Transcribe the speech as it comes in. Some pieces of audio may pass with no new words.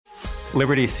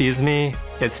Liberty sees me,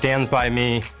 it stands by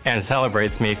me, and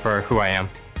celebrates me for who I am.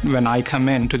 When I come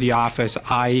into the office,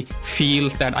 I feel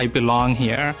that I belong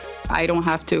here. I don't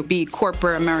have to be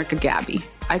corporate America Gabby.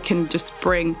 I can just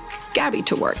bring Gabby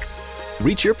to work.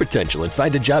 Reach your potential and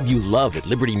find a job you love at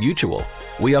Liberty Mutual.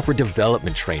 We offer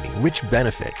development training, rich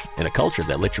benefits, and a culture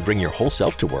that lets you bring your whole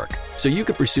self to work so you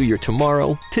can pursue your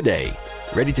tomorrow today.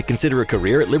 Ready to consider a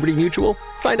career at Liberty Mutual?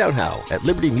 Find out how at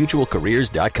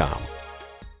libertymutualcareers.com.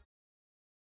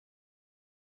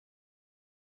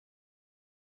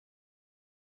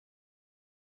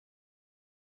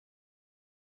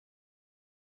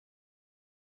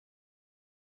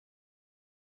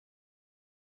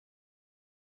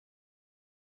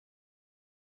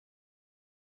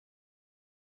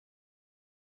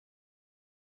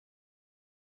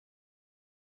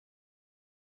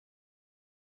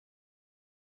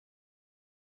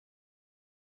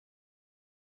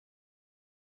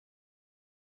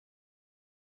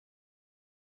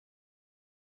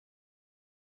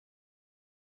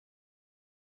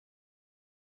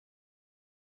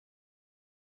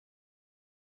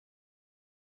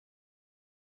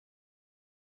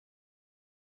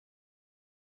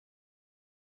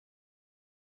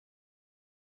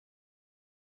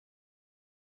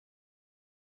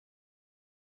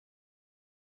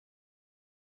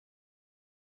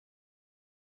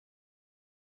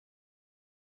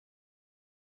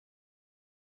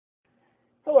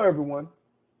 Hello, everyone.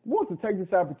 We want to take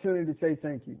this opportunity to say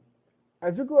thank you.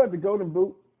 As you grow at the Golden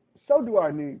Boot, so do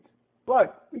our needs,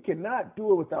 but we cannot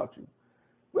do it without you.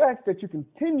 We ask that you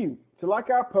continue to like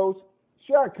our posts,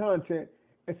 share our content,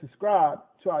 and subscribe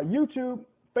to our YouTube,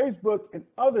 Facebook, and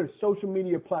other social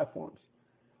media platforms.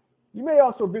 You may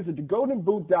also visit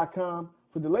thegoldenboot.com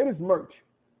for the latest merch.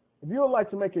 If you would like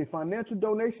to make a financial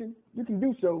donation, you can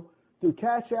do so through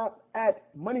Cash App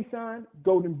at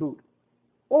 @GoldenBoot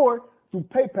or through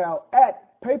PayPal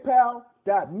at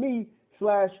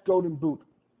paypal.me/goldenboot.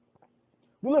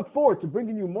 We look forward to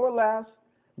bringing you more laughs,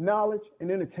 knowledge, and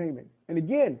entertainment. And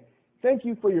again, thank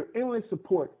you for your endless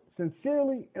support.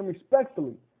 Sincerely and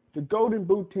respectfully, the Golden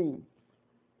Boot team.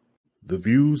 The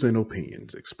views and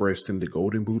opinions expressed in the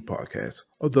Golden Boot podcast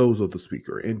are those of the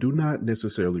speaker and do not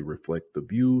necessarily reflect the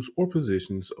views or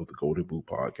positions of the Golden Boot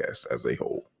podcast as a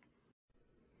whole.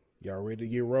 Y'all ready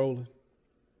to get rolling?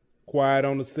 Quiet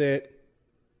on the set.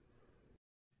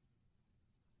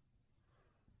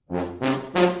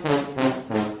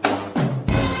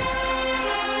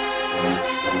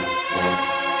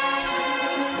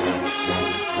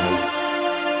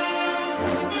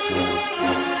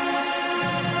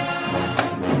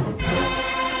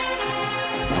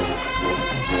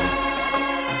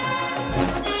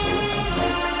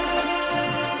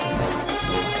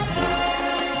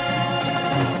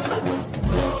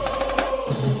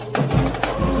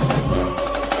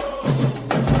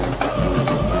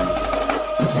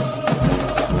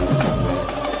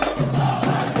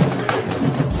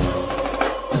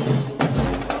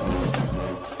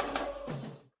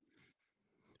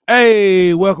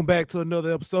 Hey, welcome back to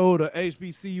another episode of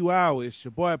HBCU Hour. It's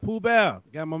your boy Pooh Bear.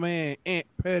 Got my man Aunt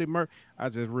Petty Murphy. I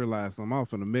just realized something. I'm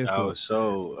finna mess up.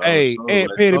 Hey,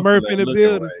 Aunt Petty Murphy in the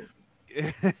building.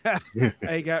 Right.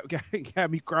 Hey, got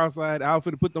me cross-eyed. I was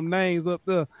finna put them names up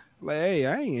there. Like, hey,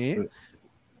 I ain't Aunt.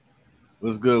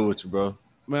 What's good with you, bro?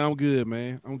 Man, I'm good,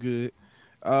 man. I'm good.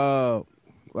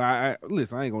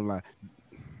 Listen, I ain't gonna lie.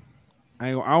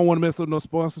 I don't want to mess up no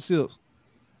sponsorships,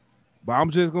 but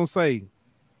I'm just gonna say.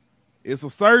 It's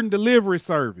a certain delivery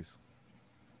service.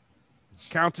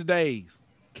 Count your days.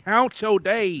 Count your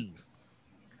days.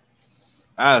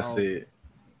 I said.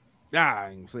 I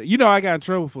ain't say. You know, I got in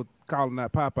trouble for calling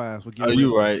that Popeyes for getting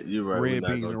you're right. You're right. Red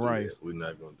beans and rice. We're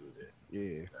not gonna do that.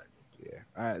 Yeah. Yeah.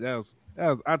 All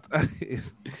right,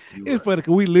 it's funny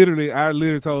because I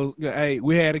literally told, hey,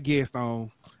 we had a guest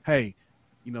on. Hey,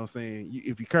 you know what I'm saying?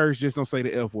 If you curse, just don't say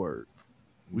the F word.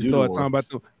 We started talking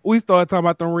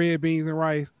about them red beans and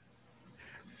rice.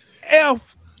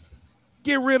 F,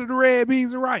 get rid of the red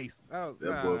beans and rice.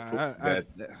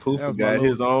 Poof got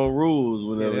his own rules.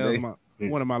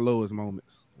 One of my lowest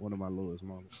moments.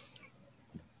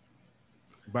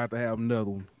 About to have another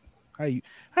one. How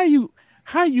you?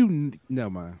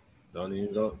 Never mind. Don't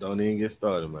even get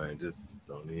started, man. Just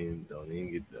don't even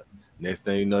get there. Next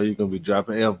thing you know, you're gonna be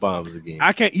dropping F-bombs again.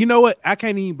 I can't. You know what? I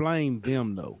can't even blame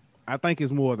them though. I think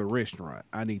it's more the restaurant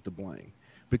I need to blame.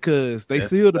 Because they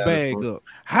sealed the bag up.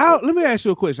 Let me ask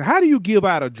you a question. How do you give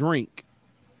out a drink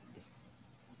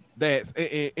that's,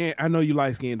 and I know you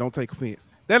light skinned, don't take offense.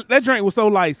 That drink was so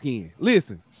light skinned.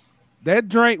 Listen, that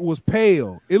drink was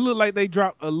pale. It looked like they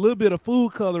dropped a little bit of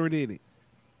food coloring in it.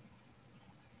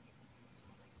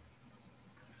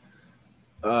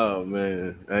 Oh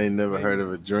man, I ain't never heard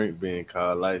of a drink being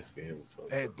called light skin before.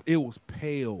 It was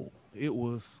pale. It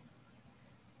was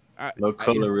no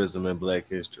colorism in Black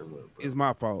History Month. It's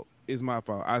my fault. It's my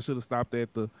fault. I should have stopped at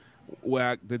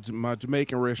my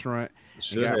Jamaican restaurant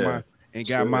and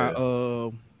got my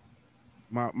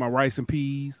rice and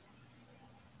peas.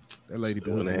 That lady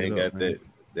when they ain't got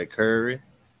that curry.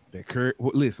 That curry.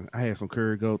 Well, listen, I had some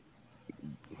curry goat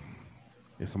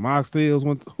and some oxtails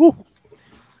once.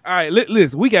 All right,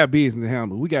 listen, we got business to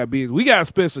handle. We got a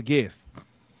special guest.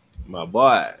 My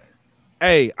boy.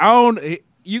 Hey,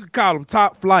 you can call him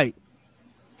Top Flight.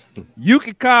 You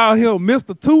can call him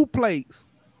Mr. Two Plates.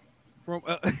 From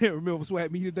remember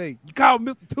Swag Me today. You call him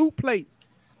Mr. Two Plates.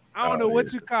 I don't know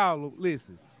what you call him.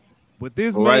 Listen, but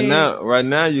this man right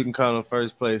now you can call him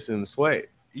first place in the swag.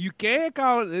 You can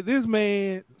call it. This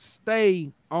man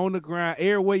stay on the ground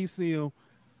everywhere you see him.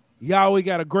 He always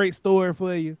got a great story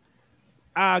for you.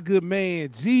 Our good man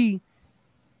GESPN.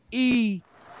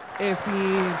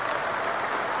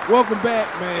 Welcome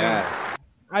back, man. Yeah.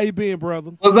 How you been,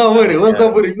 brother? What's up with it? What's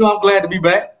up with it? You know, I'm glad to be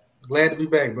back. Glad to be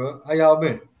back, bro. How y'all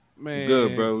been? Man,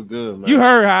 good, bro. We're good, man. You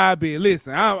heard how I been.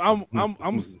 Listen, I'm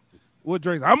what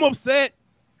Drake? I'm upset.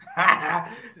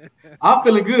 I'm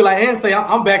feeling good. Like Ann say,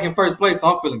 I'm back in first place,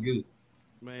 so I'm feeling good.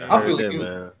 Man, I'm feeling good.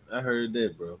 Man. I heard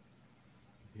that, bro.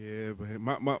 Yeah,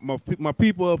 but my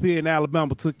people up here in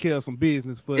Alabama took care of some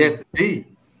business for you.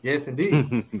 Yes,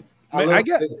 indeed. Man,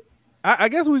 I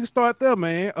guess we can start there,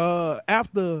 man.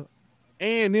 After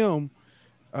A&M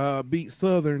beat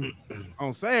Southern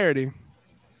on Saturday,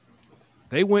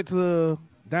 they went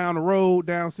down the road,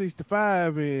 down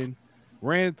 65, and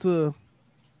ran to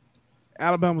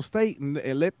Alabama State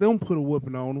and let them put a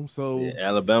whooping on them. So yeah,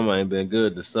 Alabama ain't been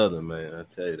good to Southern, man. I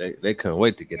tell you, they couldn't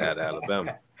wait to get out of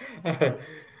Alabama.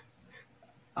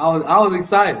 I was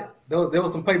excited. There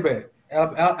was some payback.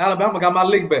 Alabama got my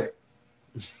lick back.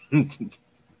 And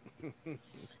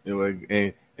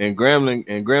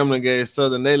Grambling gave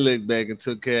Southern they lick back and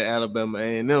took care of Alabama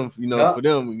A&M. For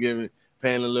them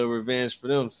paying a little revenge for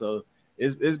them. So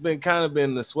it's been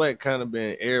the sweat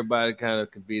been everybody can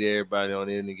beat everybody on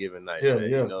any given night. Yeah, man,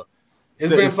 yeah. You know,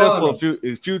 except for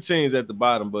a few teams at the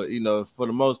bottom, but for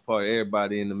the most part,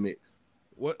 everybody in the mix.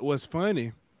 What's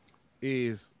funny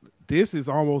is this is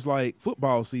almost like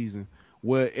football season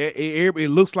where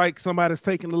it looks like somebody's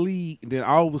taking the lead, and then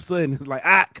all of a sudden it's like,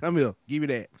 come here, give me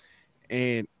that.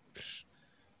 And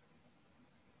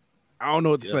I don't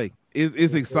know what to say.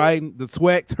 It's exciting. The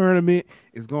SWAC tournament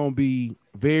is going to be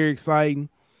very exciting.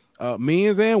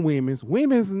 Men's and women's.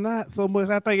 Women's is not so much.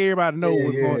 I think everybody knows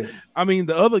what's going on. I mean,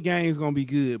 the other game's going to be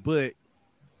good, but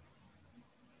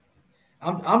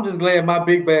I'm just glad my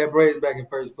big bad Braves back in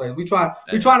first place. We trying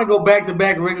to go back to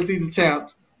back regular season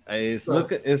champs. Hey, it's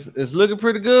looking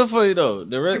pretty good for you though.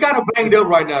 We kind of banged up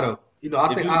right now though.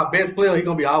 I think our best player he's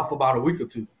gonna be out for about a week or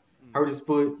two. Hurt his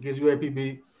foot against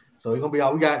UAPB, so he's gonna be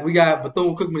out. We got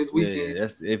Bethune-Cookman this weekend. Yeah,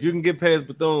 if you can get past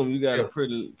Bethune, you got a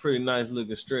pretty nice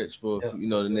looking stretch for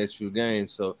the next few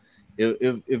games. So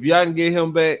if y'all can get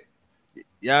him back,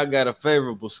 y'all got a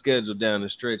favorable schedule down the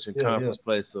stretch in conference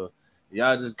play. So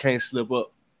y'all just can't slip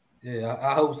up. Yeah,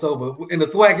 I hope so. But in the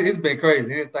SWAC, it's been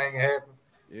crazy. Anything can happen.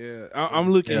 Yeah,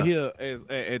 I'm looking here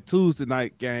at Tuesday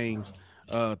night games.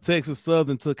 Texas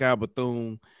Southern took out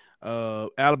Bethune.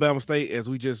 Alabama State, as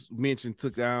we just mentioned,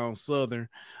 took down Southern.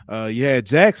 You had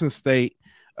Jackson State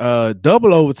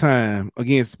double overtime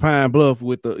against Pine Bluff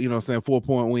with the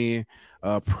 4-point win.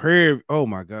 Prairie, oh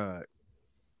my God,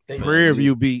 Prairie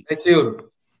View beat. They killed them.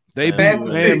 They beat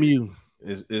FAMU.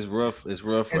 It's rough. It's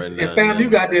rough right now. If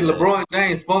FAMU got that LeBron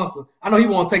James sponsor, I know he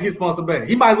won't take his sponsor back.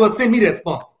 He might as well send me that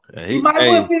sponsor. He might as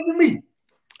well send it to me.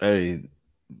 Hey,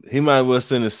 he might as well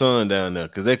send his son down there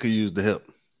because they could use the help.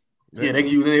 Yeah, they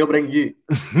can use any help they can get.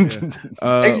 They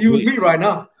can use me right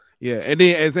now. Yeah, and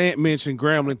then as Ant mentioned,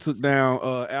 Grambling took down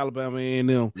Alabama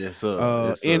A&M. Yes,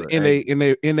 sir.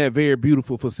 In that very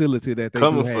beautiful facility that they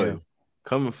coming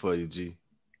for you, G.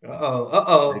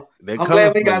 I'm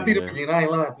glad we got to see them again. I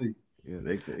ain't lying to you.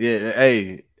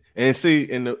 Hey, and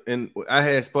see, and I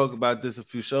had spoke about this a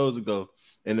few shows ago.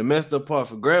 And the messed up part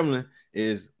for Grambling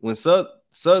is when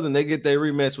Southern they get their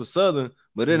rematch with Southern,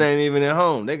 but it ain't even at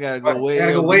home. They gotta go way.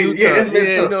 You know what I'm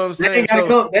saying?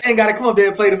 They ain't gotta come up there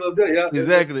and play them up there. Yeah.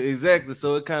 Exactly.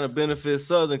 So it kind of benefits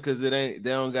Southern because they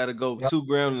don't gotta go to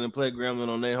Grambling and play Grambling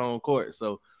on their home court.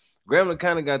 So Grambling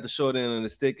kind of got the short end of the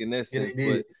stick in that sense.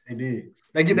 They did.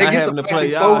 They get having to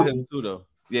play y'all too though.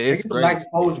 Yeah, it's some nice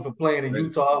exposure for playing in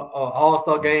Utah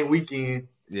All-Star game weekend.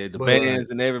 Yeah, the bands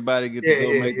and everybody get to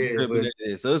go make the trip.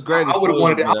 Yeah. So it's great. I would have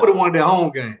wanted that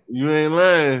home game. You ain't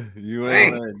lying. You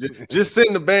ain't lying. Just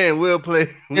send the band. We'll play.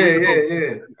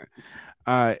 Yeah.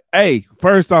 All right. Hey,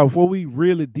 first off, before we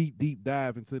really deep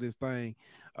dive into this thing,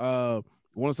 I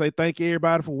want to say thank you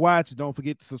everybody for watching. Don't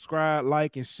forget to subscribe,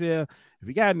 like, and share. If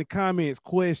you got any comments,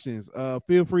 questions,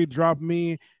 feel free to drop them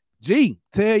in. G,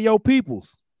 tell your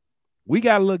peoples. We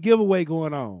got a little giveaway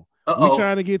going on. We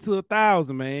trying to get to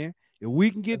 1,000, man. If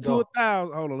we can get to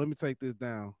 1,000, hold on, let me take this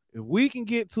down. If we can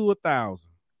get to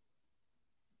 1,000,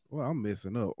 well, I'm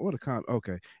messing up. What a comment.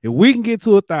 Okay. If we can get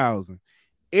to 1,000,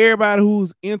 everybody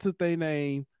who's entered their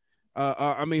name,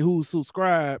 who's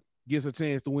subscribed gets a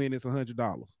chance to win this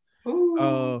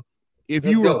 $100. If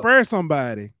you refer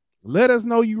somebody, let us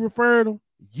know you referred them.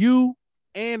 You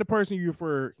and the person you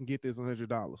referred can get this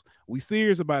 $100. We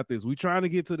serious about this. We trying to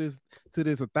get to this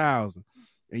 1,000.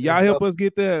 And y'all help us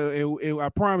get there. And I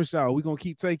promise y'all, we're gonna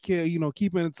keep taking care,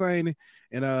 keep entertaining,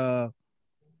 and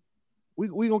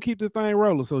we gonna keep this thing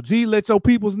rolling. So G, let your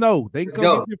peoples know they can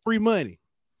come get their free money.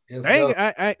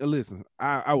 Listen,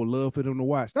 I would love for them to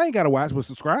watch. They ain't gotta watch, but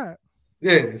subscribe.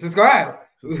 Yeah, subscribe.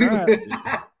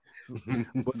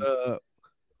 But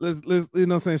let's you know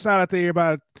what I'm saying, shout out to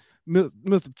everybody.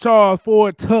 Mr. Charles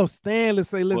Ford Tough Stanley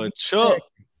say listen. Chuck,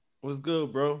 what's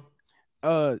good, bro?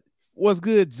 What's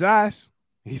good, Josh?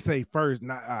 He say first,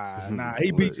 nah.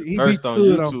 He beat you. He first beat on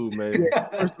YouTube, man.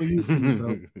 First on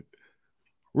YouTube, though.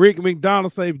 Rick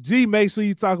McDonald say, G, make sure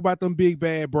you talk about them big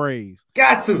bad Braves.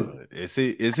 Got to. Is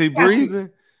he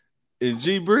breathing? Is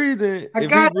G breathing?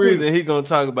 If he breathing, he gonna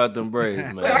talk about them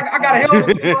Braves, man. I got a hell of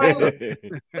a look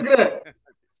at that.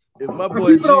 If my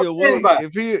boy G awake,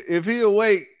 if he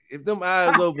awake, if them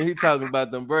eyes open, he talking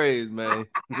about them Braves, man.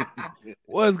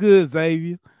 What's good,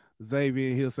 Xavier?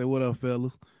 Xavier in here say, what up,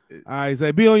 fellas? All right,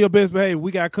 Zay, be on your best behavior.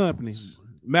 We got company.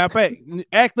 Matter of fact,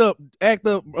 act up,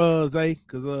 Zay,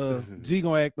 because G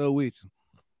gonna act up with you.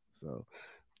 So,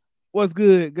 what's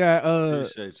good, guy?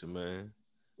 Appreciate you, man.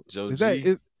 Joe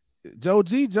G. Joe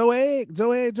G, Joe Egg.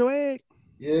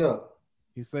 Yeah.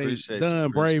 He say, appreciate done,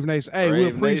 you, Brave Nation. Hey, we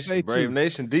appreciate Brave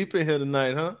Nation deep in here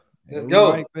tonight, huh? Let's go.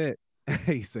 Like that.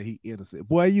 He say he innocent.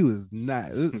 Boy, you is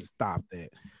not. Stop that.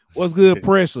 What's good?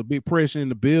 Pressure, big pressure in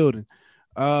the building.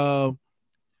 But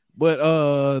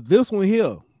this one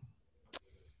here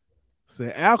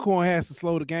said Alcorn has to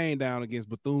slow the game down against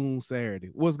Bethune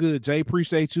Saturday. What's good, Jay?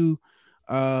 Appreciate you,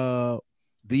 the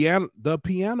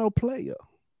piano player.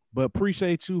 But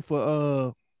appreciate you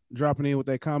for dropping in with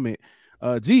that comment.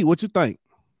 G, what you think?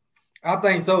 I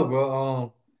think so,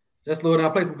 bro. Let's slow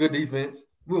down, play some good defense.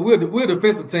 We're a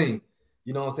defensive team.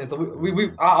 You know what I'm saying? So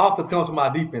we our offense comes from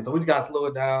our defense. So we just gotta slow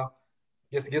it down,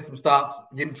 just get some stops,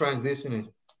 get in transition, and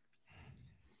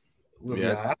we'll be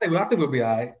all right. I think we'll be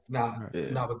all right. Now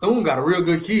Bethune got a real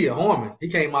good kid, Harmon. He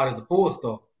came out as a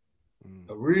 4-star.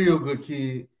 A real good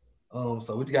kid.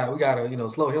 So we gotta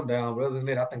slow him down. But other than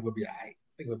that, I think we'll be all right.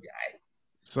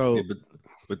 So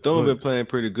Bethune been playing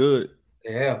pretty good.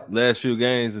 Yeah. Last few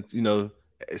games,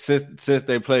 since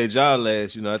they played y'all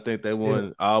last, I think they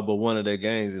won all but one of their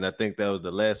games, and I think that was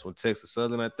the last one, Texas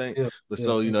Southern, I think. Yeah. But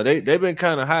they've been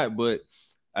kind of hot, but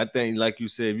I think, like you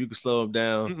said, if you can slow them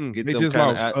down, get they them just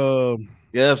kind lost. of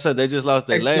I'm saying they just lost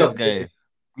their last game,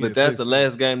 but that's the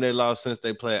last game they lost since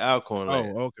they played Alcorn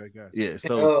last. Oh, okay, got it. Yeah,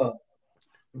 so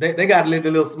they got to live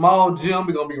in a little small gym.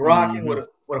 We're gonna be rocking with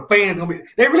a fans gonna be.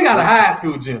 They really got a high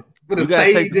school gym. You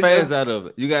gotta take the fans out of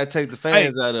it. You gotta take the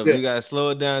fans out of it. You gotta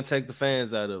slow it down, take the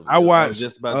fans out of it. I watched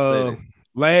just about to say that.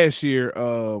 Last year.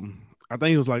 I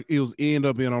think it ended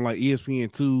up being on like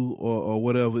ESPN2 or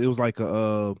whatever. It was like it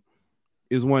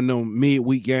was one of them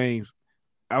midweek games.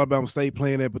 Alabama State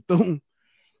playing at Bethune.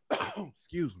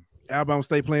 Excuse me. Alabama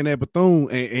State playing at Bethune,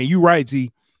 and you right,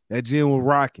 G. That gym was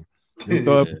rocking. I'm talking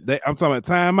about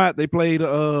timeout. They played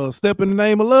 "Step in the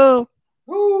Name of Love."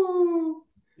 Woo!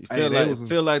 You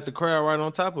feel like the crowd right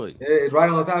on top of you. Yeah, it's right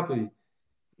on top of you.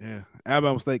 Yeah,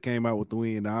 Alabama State came out with the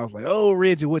win. I was like, "Oh,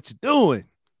 Reggie, what you doing?"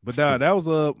 But that was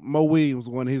Mo Williams,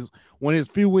 one of his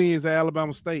few wins at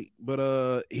Alabama State.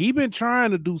 But he been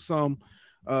trying to do some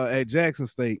at Jackson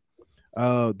State.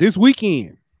 This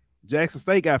weekend, Jackson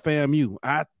State got FAMU.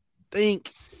 I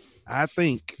think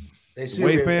the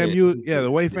way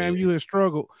FAMU has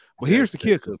struggled. But here's the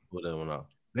kicker.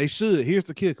 They should. Here's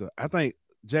the kicker. I think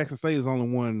Jackson State has only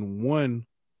won one.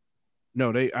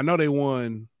 No, I know they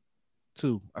won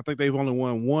two. I think they've only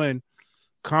won one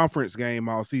conference game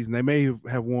all season. They may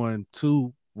have won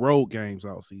 2 road games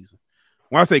all season.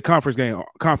 When I say conference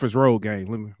road game,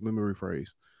 let me rephrase.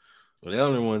 Well, they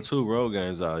only won 2 road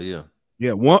games all year.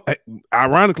 Yeah, one.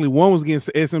 Ironically, one was against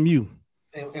SMU,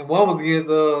 and one was against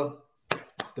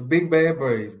The Big Bad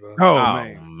Braves, bro.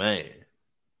 Oh man.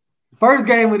 First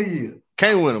game of the year.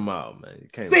 Can't win them all, man. You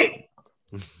can't Sick.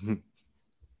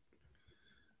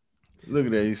 Look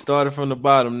at that. You started from the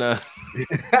bottom now.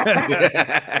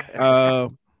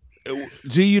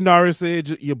 G Unari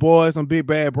said your boys on Big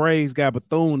Bad Braves got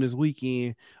Bethune this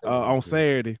weekend on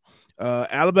Saturday.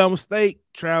 Alabama State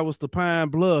travels to Pine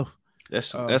Bluff.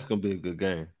 That's gonna be a good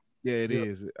game. Yeah, it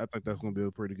is. I think that's gonna be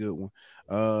a pretty good one.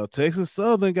 Texas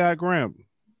Southern got Grambling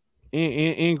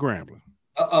in Grambling.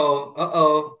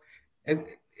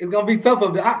 It's gonna be tough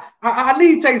up there. I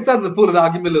need to take something to pull it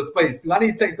out. Give me a little space, too. I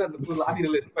need to take something to pull it out. I need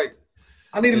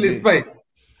a little space.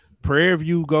 Prairie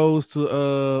View goes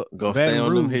to Gonna stay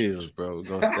on them hills, bro.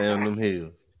 Gonna stay on them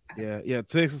hills. Yeah.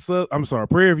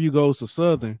 Prairie View goes to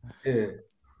Southern. Yeah.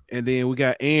 And then we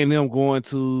got A&M going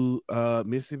to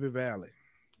Mississippi Valley.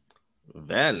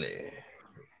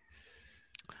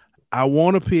 I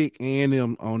want to pick A&M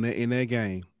in that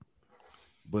game,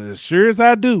 but as sure as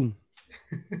I do,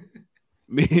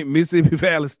 Mississippi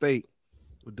Valley State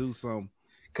will do something.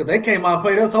 Because they came out and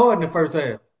played us hard in the first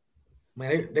half.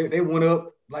 Man, they went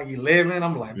up like 11.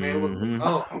 I'm like, man, what's going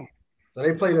on? So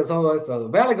they played us hard. So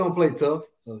Valley gonna play tough.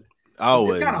 So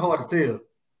always. It's kind of hard to tell.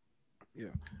 Yeah,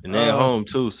 and they're at home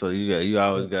too, so you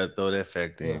always got to throw that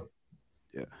factor in.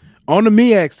 Yeah. On the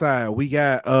MEAC side, we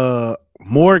got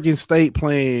Morgan State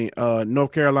playing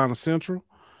North Carolina Central.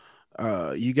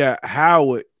 You got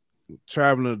Howard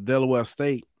traveling to Delaware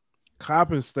State,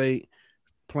 Coppin State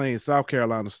playing South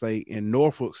Carolina State, and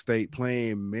Norfolk State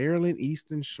playing Maryland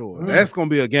Eastern Shore. That's gonna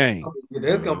be a game.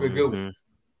 That's gonna be a good one.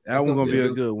 That one's gonna be a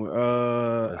good one.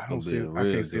 I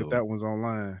can't see if that one's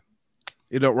online.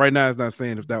 Right now, it's not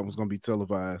saying if that one's going to be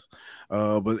televised.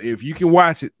 But if you can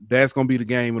watch it, that's going to be the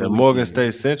game. The Morgan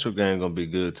State Central game going to be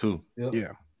good, too. Yep.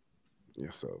 Yeah.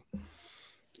 So,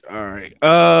 all right.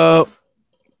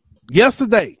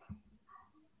 Yesterday,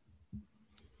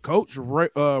 Coach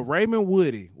Raymond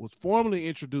Woody was formally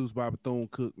introduced by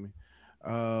Bethune-Cookman.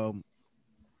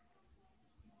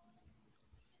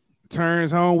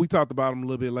 Returns home. We talked about him a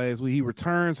little bit last week. He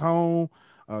returns home.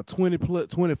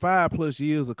 25 plus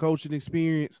years of coaching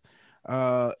experience.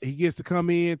 He gets to come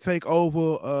in, take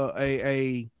over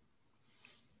a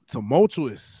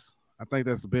tumultuous, I think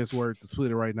that's the best word to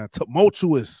split it right now,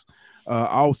 tumultuous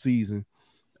off season.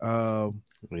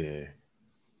 Big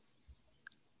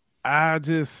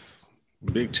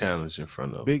challenge in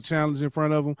front of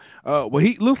him. Well,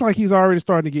 he looks like he's already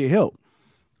starting to get help.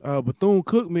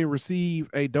 Bethune-Cookman received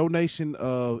a donation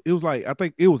of, I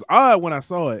think it was odd when I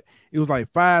saw it. It was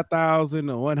like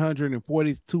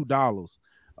 $5,142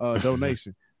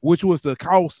 donation, which was the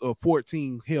cost of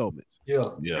 14 helmets. Yeah.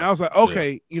 And I was like,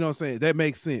 okay, you know what I'm saying? That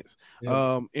makes sense.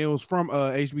 Yeah. It was from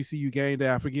HBCU game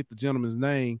day. I forget the gentleman's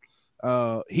name.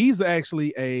 He's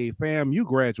actually a FAMU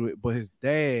graduate, but his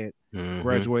dad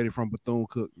graduated from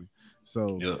Bethune-Cookman.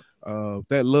 So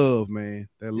that love, man,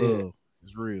 that love.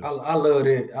 It's real. I love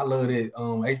it.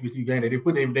 HBCU game. They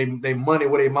put their money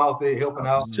where their mouth is, helping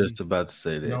out. Just about to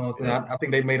say that. You know what I'm saying? I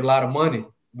think they made a lot of money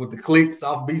with the clicks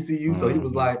off BCU. So he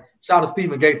was like, shout out to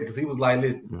Stephen Gaither, because he was like,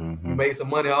 listen, we made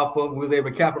some money off of them. We was able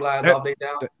to capitalize off they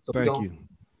down. So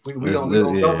we don't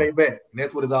donate back. And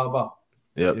that's what it's all about.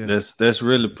 Yep. Yeah. That's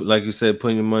really, like you said,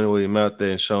 putting your money where your mouth there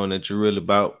and showing that you're really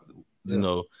about, you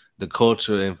know, the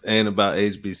culture and about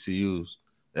HBCUs.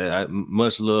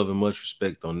 Much love and much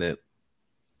respect on that.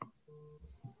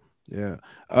 Yeah.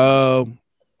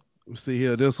 Let's see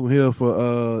here. This one here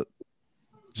for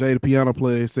Jay, the piano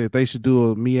player, said they should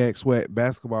do a MEAC SWAC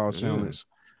basketball challenge.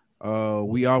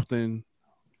 We often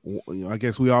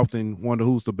wonder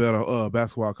who's the better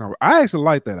basketball conference. I actually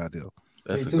like that idea.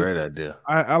 That's a great idea.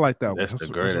 I like that one. That's a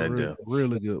great idea.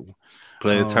 Really good one.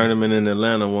 Play a tournament in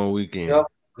Atlanta one weekend. Yep.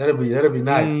 That'd be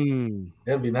nice.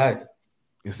 That'd be nice.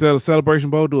 Instead of Celebration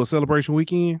Bowl, do a celebration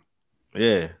weekend.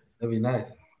 Yeah. That'd be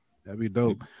nice. That'd be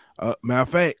dope. Matter of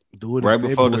fact, do it right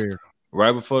before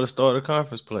the start of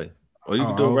conference play. Or you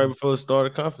can do it right before the start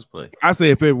of conference play. I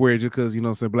say February just because, you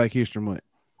know, say Black History Month.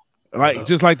 Like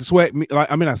just like the SWAC, not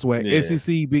SWAC,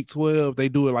 SEC, Big 12, they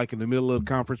do it like in the middle of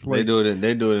conference play. They do it in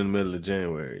the middle of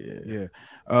January. Yeah.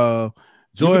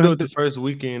 Joy, you can do it the first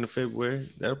weekend of February.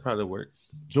 That'll probably work.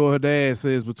 Joy Haddad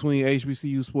says between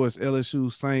HBCU sports,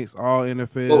 LSU, Saints, all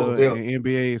NFL, and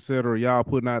NBA, etc., y'all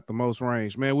putting out the most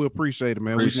range. Man, we appreciate it,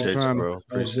 man. We're just trying to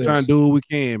do what we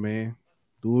can, man.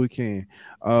 Do what we can.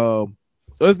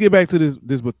 Let's get back to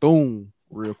this Bethune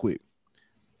real quick.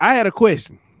 I had a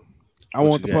question I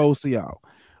want to pose to y'all.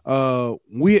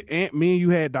 Me and you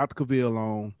had Dr. Cavill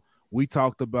on. We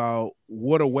talked about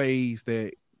what are ways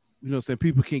that saying,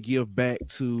 people can give back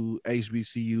to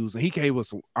HBCUs, and he gave us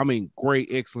some, great,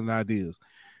 excellent ideas.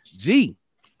 Gee,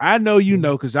 I know you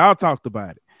know because y'all talked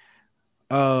about it.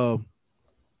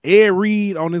 Ed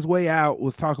Reed on his way out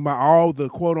was talking about all the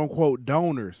quote unquote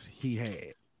donors he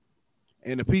had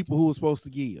and the people who were supposed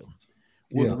to give.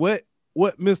 Was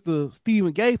what Mr.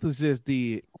 Stephen Gaither just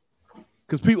did,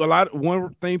 because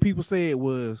one thing people said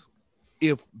was,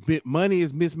 if money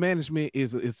is mismanagement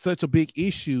is such a big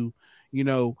issue,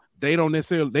 they don't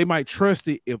necessarily, they might trust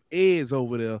it if Ed's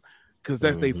over there because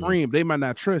that's their friend. They might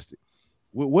not trust it.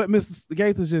 What Mr.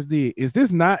 Gaither just did, is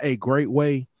this not a great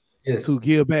way to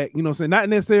give back? Not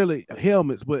necessarily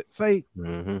helmets, but say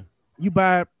you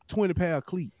buy 20 pair of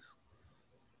cleats,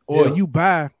 or you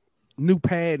buy new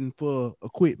padding for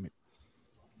equipment.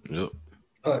 Yep.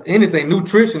 Anything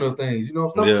nutritional things,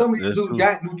 some of these dudes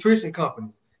got nutrition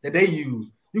companies that they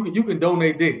use. You can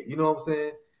donate that. You know what I'm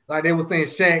saying? Like they were saying,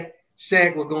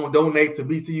 Shaq was gonna donate to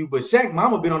BCU, but Shaq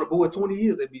mama been on the board 20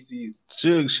 years at BCU.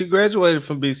 She graduated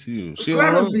from BCU. She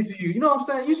graduated from BCU. You know what I'm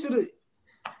saying? You should have,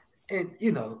 and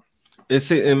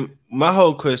and my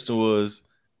whole question was,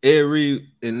 Ed Reed,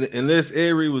 unless Ed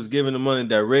Reed was giving the money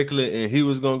directly and he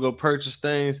was gonna go purchase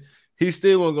things, he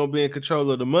still wasn't gonna be in control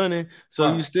of the money.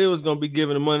 So you still was gonna be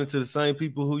giving the money to the same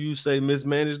people who you say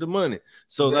mismanage the money.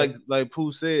 So like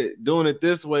Pooh said, doing it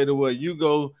this way to where you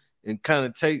go and kind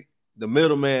of take the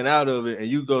middleman out of it and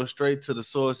you go straight to the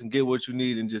source and get what you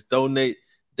need and just donate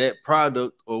that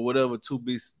product or whatever to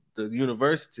be the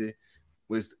university,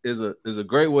 which is a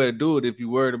great way to do it if you're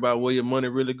worried about where your money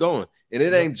really going. And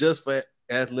it ain't just for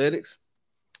athletics.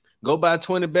 Go buy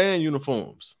 20 band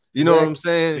uniforms. You know what I'm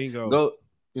saying? Bingo.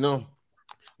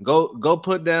 Go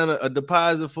put down a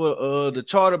deposit for the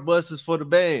charter buses for the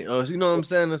band, or you know what I'm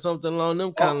saying, or something along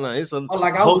them kind of lines. It's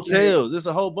like hotels. It's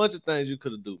a whole bunch of things you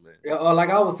could have do, man. Yeah, like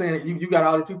I was saying, you got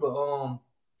all these people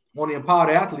want to empower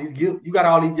the athletes. You got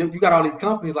all these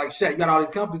companies like Shaq. You got all these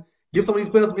companies. Give some of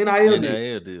these players some NIL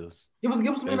deals. Give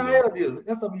them some NIL deals.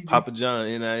 That's something you Papa John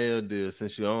NIL deals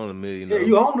since you own $1 million. Yeah,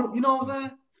 you own them. You know what I'm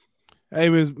saying?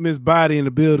 Hey, Miss Body in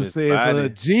the building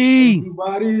says, "G."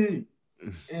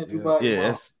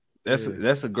 Yeah,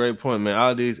 that's a great point, man.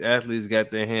 All these athletes got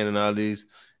their hand in all these,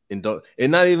 and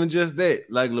not even just that.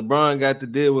 Like LeBron got to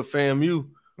deal with FAMU.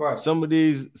 Right. Some of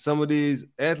these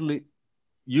athletes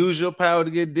use your power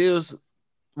to get deals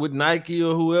with Nike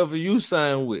or whoever you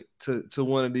sign with to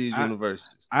one of these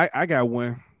universities. I got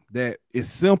one that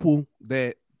is simple.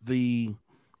 That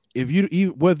if you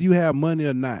whether you have money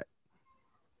or not,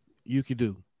 you can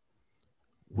do.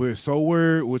 We're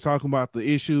talking about the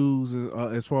issues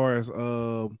as far as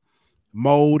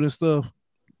mold and stuff.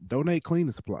 Donate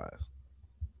cleaning supplies.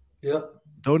 Yep.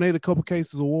 Donate a couple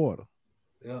cases of water.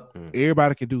 Yeah.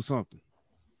 Everybody can do something.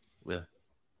 Yeah.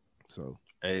 So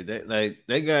hey,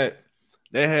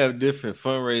 they have different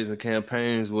fundraising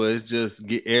campaigns where it's just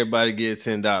everybody get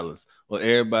 $10 or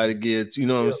everybody get, you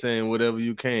know what I'm saying, whatever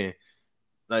you can.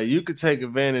 Like you could take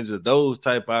advantage of those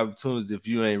type of opportunities if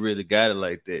you ain't really got it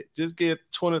like that. Just get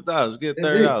 $20, get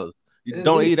 $30.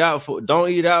 Don't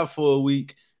eat out for a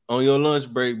week on your lunch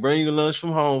break. Bring your lunch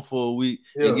from home for a week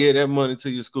and get that money to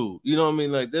your school. You know what I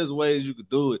mean? Like there's ways you could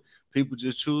do it. People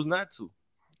just choose not to.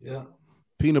 Yeah.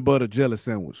 Peanut butter jelly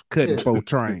sandwich, cutting 4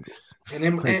 triangles. And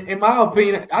in my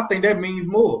opinion, I think that means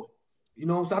more. You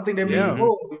know what I'm saying? I think that means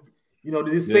more.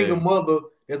 This single mother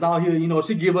that's out here,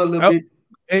 she give a little bit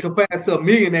compared to a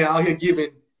millionaire out here giving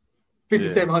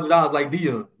 $5,700 like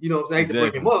Dion. You know what I'm saying? To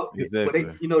bring him up. Exactly.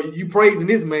 But you praising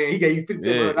this man, he gave you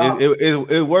 $5,700.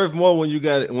 It's worth more when you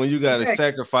got to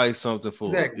sacrifice something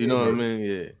for it. You know what I mean?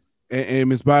 Yeah. And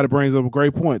Ms. Body brings up a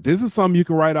great point. This is something you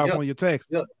can write off on your taxes.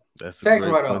 Yep. That's a tax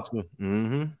great write-off. point too.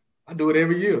 Mm-hmm. I do it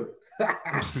every year.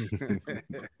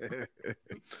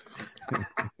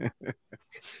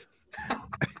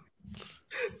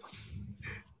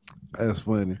 That's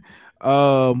funny.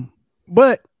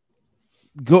 But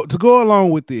go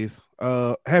along with this.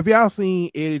 Have y'all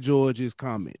seen Eddie George's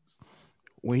comments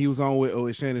when he was on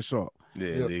with Shannon Sharp?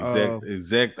 Yeah, the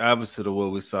exact opposite of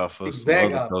what we saw for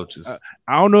some other coaches.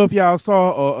 I don't know if y'all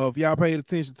saw or if y'all paid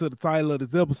attention to the title of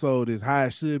this episode is How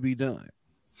It Should Be Done.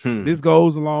 This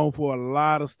goes along for a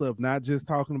lot of stuff, not just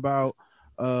talking about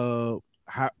how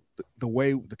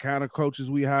the kind of coaches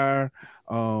we hire,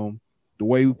 the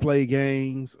way we play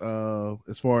games,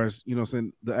 as far as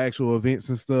saying the actual events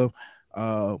and stuff,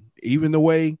 even the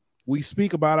way we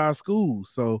speak about our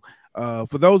schools. So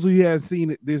for those of you who haven't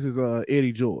seen it, this is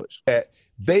Eddie George.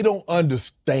 They don't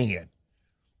understand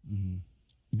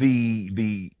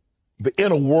the the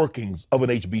inner workings of an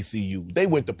HBCU. They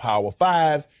went to Power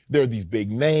Fives. There are these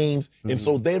big names. And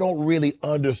so they don't really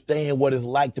understand what it's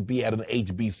like to be at an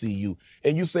HBCU.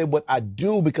 And you say, but I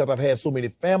do, because I've had so many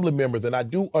family members, and I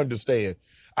do understand.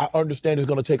 I understand it's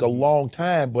going to take a long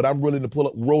time, but I'm willing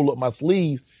to roll up my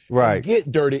sleeves, and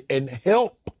get dirty and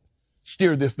help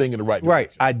steer this thing in the right direction.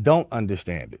 Right. I don't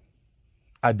understand it.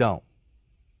 I don't.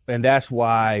 And that's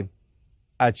why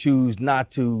I choose not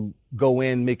to go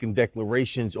in making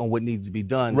declarations on what needs to be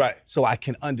done. Right. So I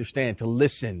can understand, to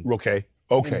listen. Okay.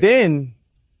 And then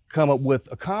come up with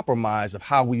a compromise of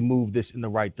how we move this in the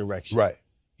right direction. Right.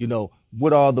 You know,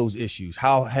 what are those issues?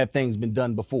 How have things been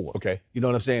done before? Okay. You know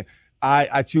what I'm saying?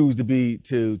 I choose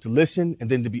to listen and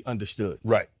then to be understood.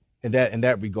 Right. In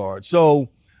that regard. So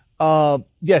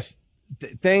yes,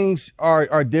 things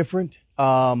are different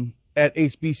at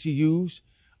HBCUs.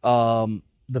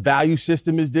 The value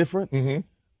system is different.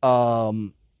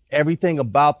 Everything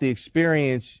about the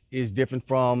experience is different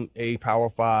from a Power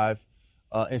 5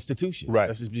 institution. Right.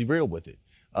 Let's just be real with it.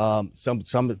 Some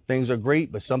things are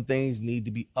great, but some things need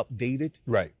to be updated.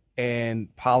 Right.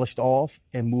 And polished off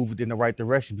and moved in the right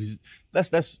direction. Because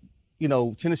that's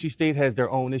Tennessee State has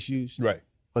their own issues. Right.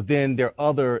 But then there are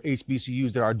other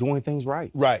HBCUs that are doing things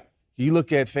right. Right. You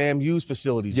look at FAMU's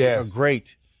facilities. Yes. They're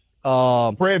great.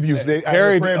 Prairie View,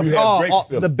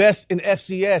 the best in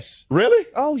FCS. Really?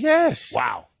 Oh, yes.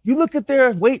 Wow. You look at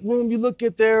their weight room, you look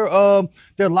at their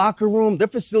locker room, their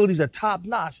facilities are top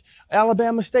notch.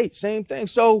 Alabama State, same thing.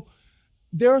 So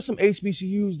there are some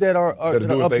HBCUs that are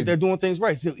they're doing things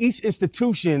right. So each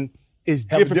institution is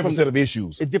different. A different set of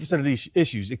issues. A different set of these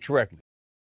issues, correctly.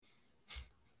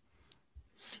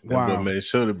 Wow. That man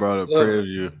should have brought up Prairie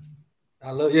View.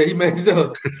 He made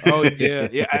sure. Oh yeah.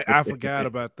 I forgot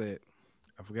about that.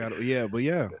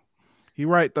 He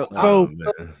right though. So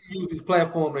use this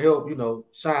platform to help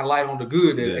shine light on the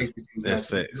good that HBCUs. That's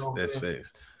facts. That's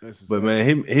facts. But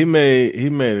man, he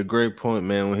made a great point,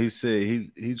 man, when he said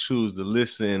he chose to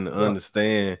listen and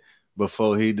understand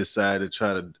before he decided to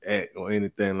try to act or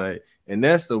anything like. And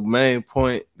that's the main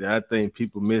point that I think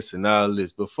people miss in all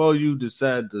this. Before you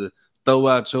decide to throw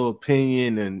out your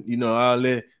opinion and all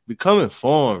that, become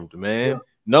informed, man.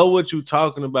 Know what you're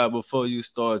talking about before you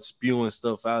start spewing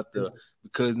stuff out there.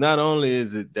 Because not only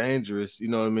is it dangerous, you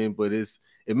know what I mean, but it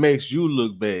makes you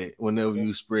look bad whenever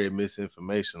you spread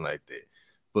misinformation like that.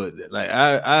 But like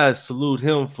I salute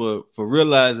him for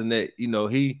realizing that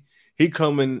he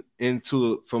coming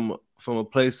into it from a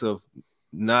place of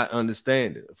not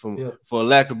understanding, for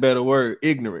lack of a better word,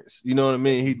 ignorance. You know what I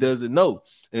mean? He doesn't know.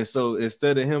 And so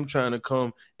instead of him trying to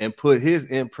come and put his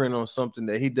imprint on something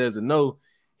that he doesn't know,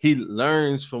 he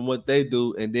learns from what they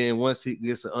do. And then once he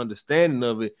gets an understanding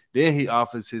of it, then he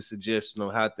offers his suggestion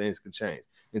on how things can change.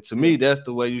 And to me, that's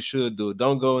the way you should do it.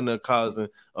 Don't go in there causing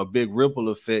a big ripple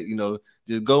effect.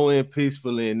 Just go in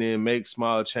peacefully and then make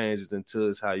small changes until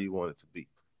it's how you want it to be.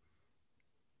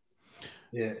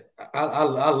 Yeah,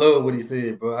 I love what he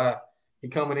said, bro. He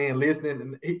coming in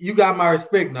listening. You got my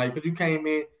respect now because you came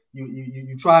in,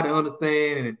 you tried to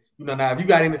understand, and now if you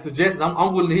got any suggestions,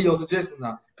 I'm willing to hear your suggestions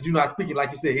now because you're not speaking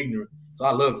like you said ignorant. So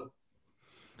I love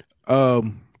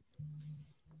it.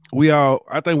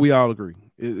 I think we all agree.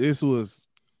 This was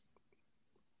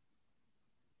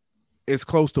as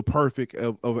close to perfect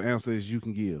of an answer as you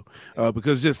can give,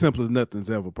 because just simple as nothing's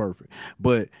ever perfect,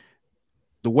 but.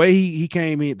 The way he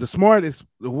came in, the smartest,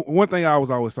 one thing I was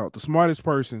always taught, the smartest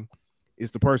person is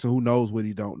the person who knows what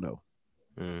he don't know.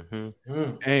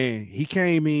 And he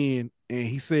came in and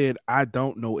he said, I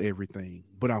don't know everything,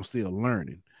 but I'm still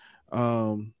learning.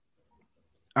 I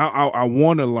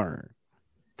want to learn.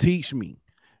 Teach me.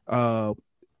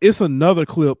 It's another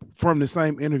clip from the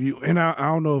same interview, and I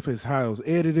don't know if it's how it was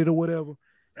edited or whatever,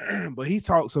 but he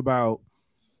talks about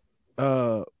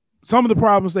some of the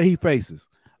problems that he faces.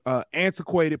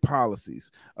 Antiquated policies,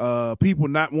 people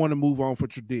not want to move on for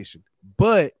tradition,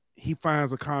 but he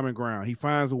finds a common ground. He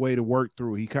finds a way to work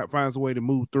through it. He finds a way to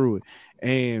move through it.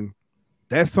 And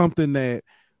that's something that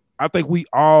I think we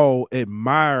all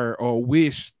admire or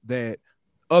wish that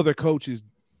other coaches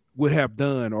would have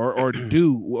done or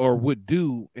do or would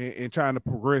do in trying to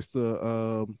progress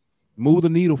the move the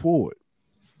needle forward.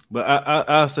 But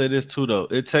I'll say this too, though.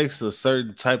 It takes a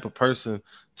certain type of person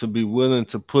to be willing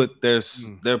to put their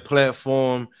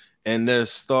platform and their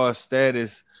star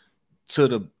status to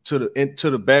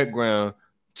the background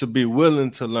to be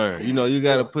willing to learn. You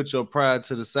got to put your pride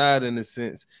to the side in a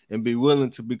sense and be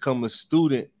willing to become a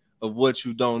student of what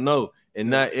you don't know. And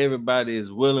not everybody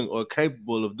is willing or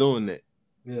capable of doing that.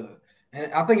 Yeah,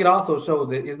 and I think it also shows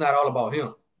that it's not all about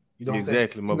him.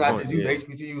 Exactly my point. Not just use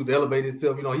HBCUs to elevate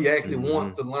itself. He actually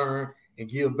wants to learn and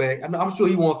give back. I'm sure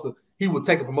he would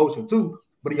take a promotion too,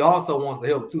 but he also wants to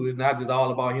help too. It's not just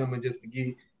all about him and just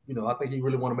forget. I think he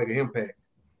really want to make an impact.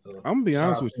 So I'm gonna be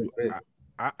honest with you.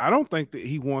 I don't think that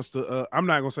he wants to. I'm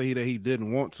not gonna say that he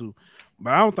didn't want to,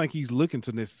 but I don't think he's looking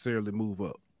to necessarily move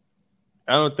up.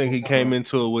 I don't think he came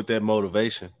into it with that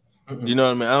motivation. You know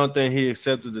what I mean? I don't think he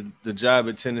accepted the job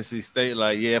at Tennessee State.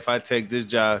 Like, yeah, if I take this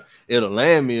job, it'll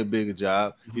land me a bigger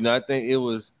job. I think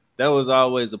that was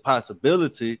always a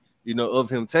possibility, of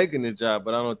him taking the job.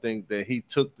 But I don't think that he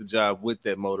took the job with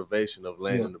that motivation of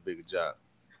landing a bigger job.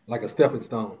 Like a stepping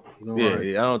stone. Yeah,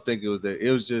 I don't think it was that.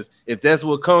 It was just, if that's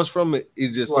what comes from it,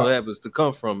 it just so happens to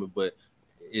come from it. But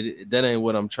that ain't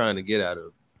what I'm trying to get out of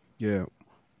it. Yeah.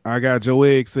 I got Joe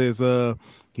Egg says,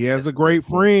 he has a great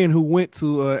friend who went to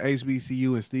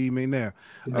HBCU and Steve McNair.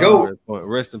 Go.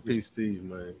 Rest in peace, Steve,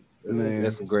 man.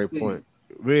 That's a great point.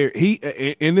 He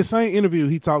in the same interview,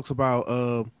 he talks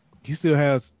about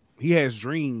he has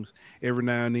dreams every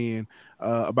now and then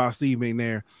about Steve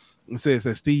McNair, and says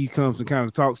that Steve comes and kind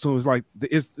of talks to him. It's like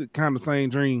it's the kind of same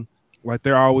dream, like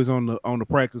they're always on the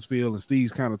practice field, and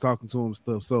Steve's kind of talking to him and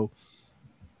stuff. So.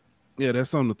 Yeah, that's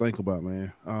something to think about,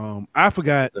 man. I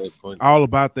forgot all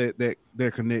about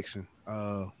their connection.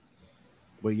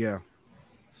 But yeah.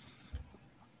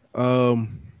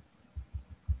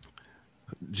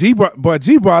 G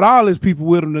brought all his people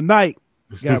with him tonight.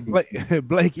 Got Blake.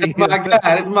 That's my guy.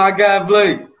 That's my guy,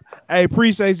 Blake. Hey,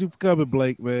 appreciate you for coming,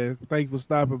 Blake, man. Thank you for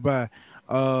stopping by.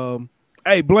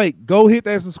 Hey, Blake, go hit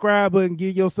that subscribe button and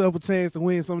give yourself a chance to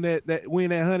win some of that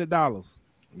 $100.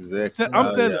 Exactly.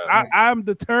 I'm telling you, I'm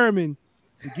determined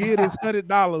to give this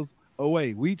 $100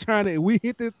 away. We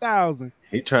hit this 1,000.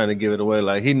 He trying to give it away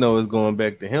like he know it's going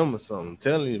back to him or something. I'm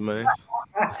telling you, man.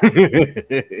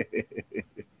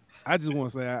 I just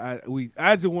want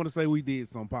to say we did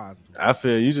something positive. I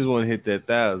feel you just want to hit that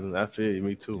 1,000. I feel you,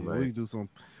 me too, man. We do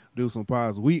some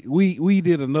positive. We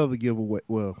did another giveaway.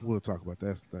 Well, we'll talk about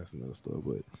that. That's another story,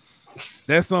 but.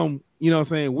 That's some, what I'm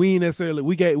saying. We ain't necessarily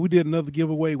we did another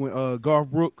giveaway when Garth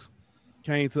Brooks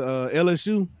came to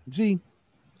LSU.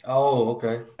 Oh,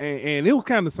 okay. And it was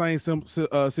kind of the same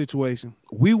situation.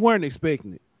 We weren't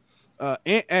expecting it.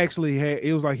 Ant actually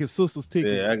it was like his sister's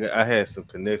tickets. Yeah, I had some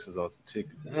connections on some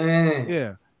tickets.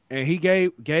 Yeah, and he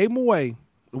gave them away.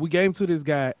 We gave them to this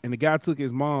guy, and the guy took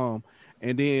his mom.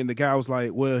 And then the guy was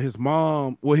like, his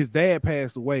dad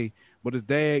passed away, but his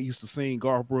dad used to sing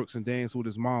Garth Brooks and dance with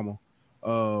his mama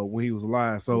when he was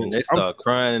alive. So and they started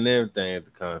crying and everything at the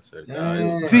concert.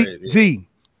 When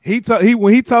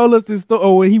he told us this story,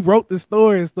 or when he wrote this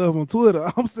story and stuff on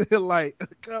Twitter, I'm saying like,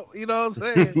 you know what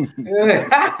I'm saying?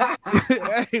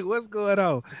 Hey, what's going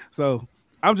on? So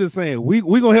I'm just saying, we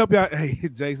gonna help y'all. Hey,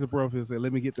 Jason Brumfield said,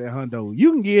 let me get that hundo.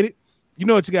 You can get it. You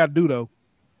know what you got to do though.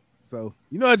 So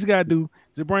you know what you gotta do.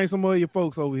 Just bring some of your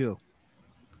folks over here.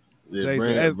 Yeah,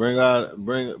 Jason, bring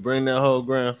that whole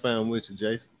grand fam with you,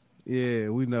 Jason. Yeah,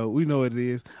 we know what it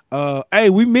is. Hey,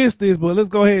 we missed this, but let's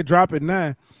go ahead and drop it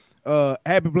now.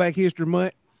 Happy Black History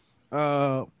Month.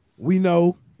 We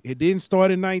know it didn't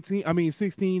start in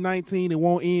 1619. It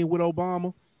won't end with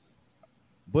Obama.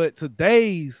 But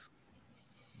today's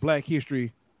Black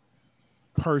History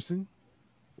person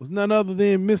was none other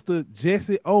than Mr.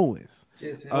 Jesse Owens.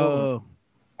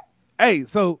 Hey,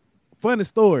 so funny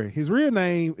story. His real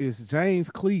name is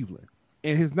James Cleveland,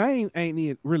 and his name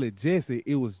ain't really Jesse.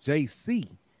 It was JC,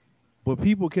 but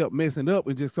people kept messing up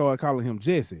and just started calling him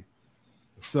Jesse.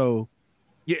 So,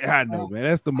 yeah, I know, man.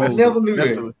 That's the most.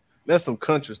 That's some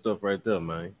country stuff right there,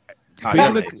 man.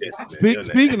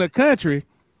 Speaking of country,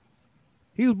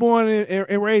 he was born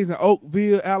and raised in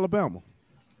Oakville, Alabama.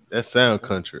 That sound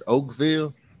country.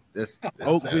 Oakville. That's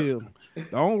Oakville.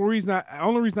 The only reason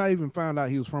I even found out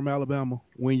he was from Alabama,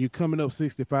 when you're coming up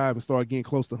 65 and start getting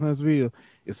close to Huntsville,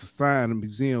 it's a sign the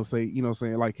museum say,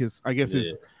 saying like his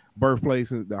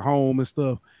birthplace and the home and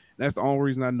stuff. That's the only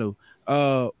reason I know.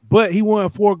 But he won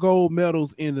 4 gold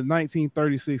medals in the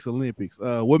 1936 Olympics.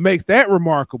 What makes that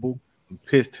remarkable?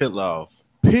 Pissed Hitler off.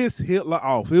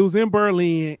 It was in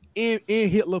Berlin, in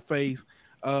Hitler's face.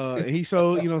 And he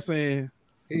showed, He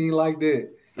ain't like that.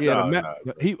 Yeah,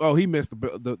 he messed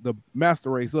the master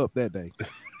race up that day.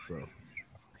 So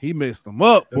he messed them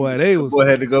up, boy. Boy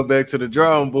had to go back to the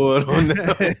drawing board on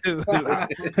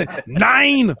that.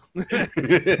 9. Yeah.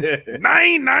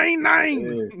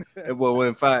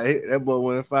 That boy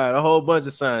went fired. A whole bunch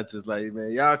of scientists like,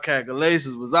 man, y'all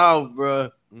calculations was off,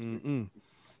 bro.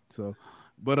 So,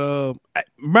 but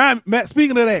Matt,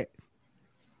 speaking of that,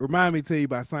 remind me to tell you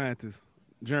about scientists,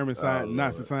 German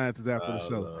Nazi scientists after the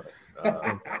show.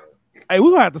 Hey,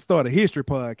 we're gonna have to start a history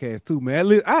podcast too,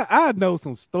 man. I know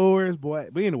some stories, boy.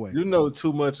 But anyway, you know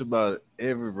too much about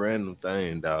every random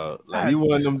thing, dog. Like you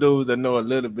one of them dudes that know a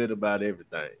little bit about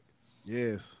everything.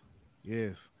 Yes.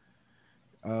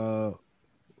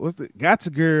 What's the Gotcha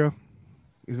Girl?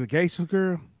 Is it Geisha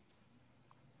Girl?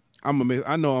 I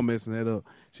know I'm messing that up.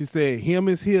 She said, "Him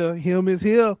is here. Him is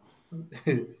here."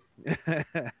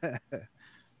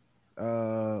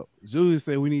 Julie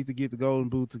said we need to get the golden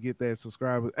boot to get that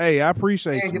subscriber. Hey, I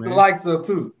appreciate you, get man. the likes up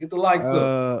too. Get the likes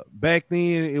up. Back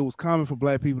then, it was common for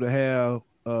black people to have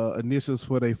initials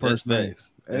for their first name.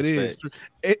 That is true.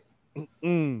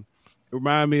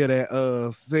 Remind me of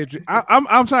that Cedric.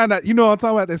 I'm trying to, you know what I'm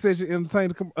talking about, that Cedric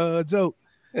Entertainer joke.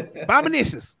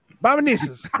 Bominicious.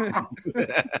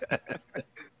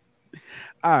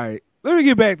 All right, let me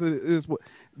get back to this.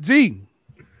 G,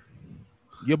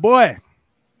 your boy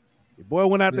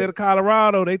went out there to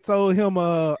Colorado. They told him,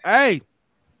 hey,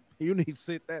 you need to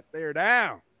sit that there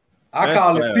down. I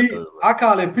call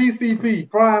it PCP,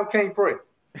 Prime Can't Pray.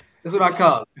 That's what I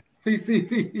call it.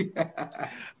 PCP.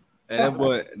 And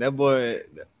that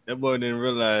boy didn't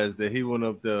realize that he went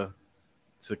up there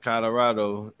to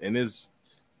Colorado, and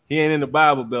he ain't in the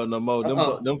Bible Belt no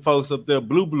more. Them folks up there,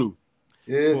 blue.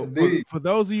 Yes, indeed. For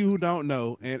those of you who don't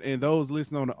know, and those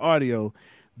listening on the audio,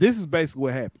 this is basically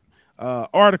what happened.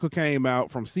 Article came out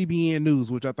from CBN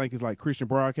News, which I think is like Christian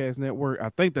Broadcast Network. I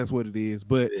think that's what it is.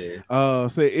 But so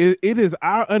it is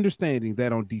our understanding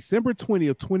that on December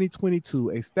 20th,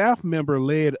 2022, a staff member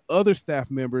led other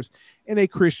staff members in a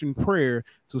Christian prayer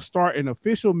to start an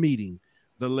official meeting.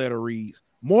 The letter reads,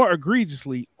 more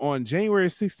egregiously, on January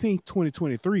 16th,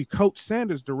 2023, Coach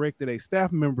Sanders directed a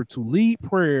staff member to lead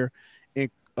prayer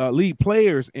and lead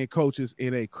players and coaches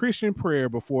in a Christian prayer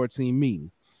before a team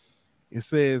meeting. It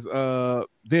says,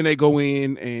 then they go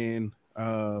in and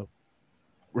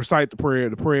recite the prayer.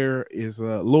 The prayer is,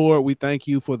 Lord, we thank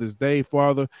you for this day,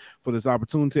 Father, for this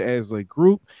opportunity as a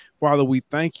group. Father, we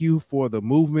thank you for the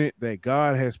movement that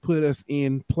God has put us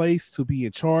in place to be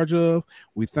in charge of.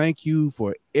 We thank you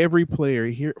for every player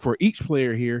here, for each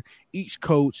player here, each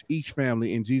coach, each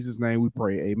family. In Jesus' name we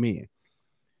pray, amen.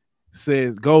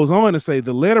 Goes on to say,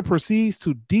 the letter proceeds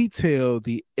to detail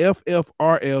the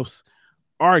FFRF's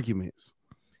arguments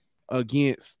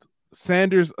against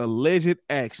Sanders' alleged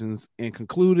actions and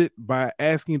concluded by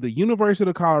asking the University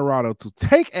of Colorado to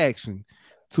take action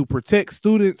to protect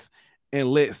students and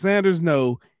let Sanders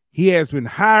know he has been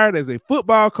hired as a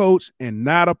football coach and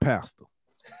not a pastor.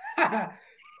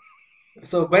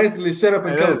 So basically, shut up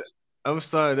and coach. I'm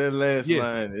sorry, that last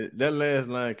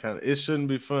line kind of, it shouldn't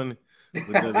be funny.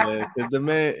 Because the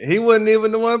man, he wasn't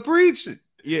even the one preaching.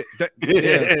 Yeah.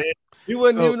 He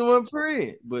wasn't even the one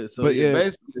praying, but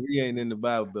basically he ain't in the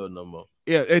Bible Belt no more.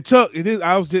 Yeah, and Chuck, it is.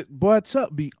 I was just, boy,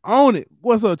 Chuck be on it.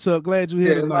 What's up, Chuck? Glad you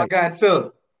here tonight. My guy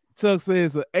Chuck. Chuck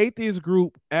says an atheist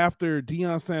group after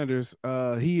Deion Sanders,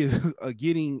 he is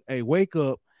getting a wake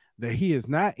up that he is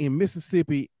not in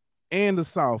Mississippi and the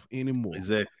South anymore.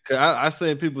 Exactly. I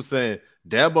seen people saying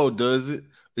Dabo does it,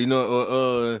 you know,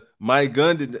 or Mike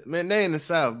Gundy. Man, they in the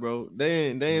South, bro.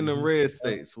 They in them red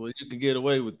states where you can get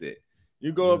away with that.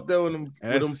 You go up there with them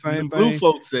blue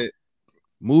folks at.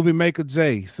 Movie Maker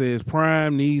J says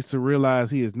Prime needs to realize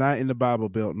he is not in the Bible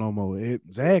Belt no more.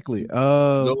 Exactly.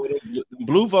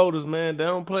 Blue voters, man, they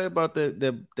don't play about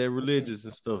that religious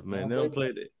and stuff, man. They don't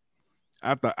play that.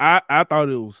 I thought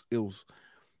it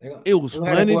was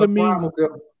funny to me.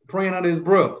 Praying under his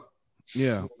breath.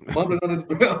 Yeah. Mumbling under his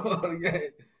breath.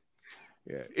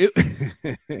 Yeah.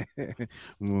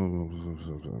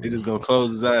 He just gonna close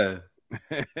his eyes.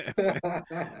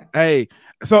 Hey,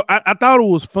 so I thought it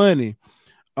was funny.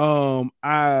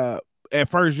 I at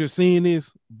first just seeing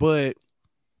this, but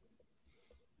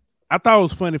I thought it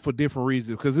was funny for different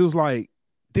reasons because it was like,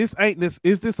 is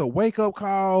this a wake-up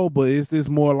call, but is this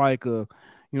more like a,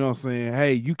 you know what I'm saying,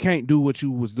 hey, you can't do what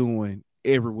you was doing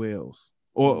everywhere else,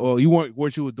 or you weren't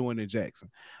what you were doing in Jackson.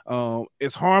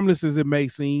 As harmless as it may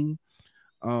seem,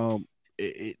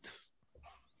 is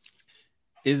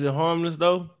it harmless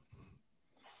though?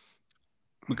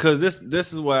 Because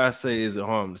this is why I say is it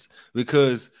harmless.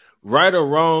 Because right or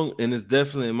wrong, and it's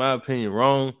definitely in my opinion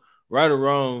wrong, right or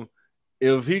wrong,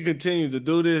 if he continues to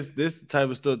do this the type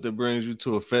of stuff that brings you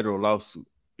to a federal lawsuit.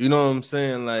 You know what I'm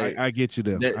saying? Like I get you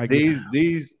there.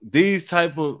 These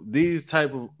type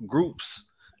of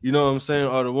groups, you know what I'm saying,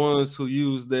 are the ones who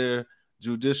use their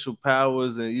judicial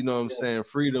powers and, you know what I'm saying,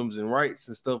 freedoms and rights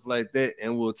and stuff like that,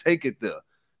 and will take it there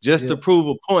just to prove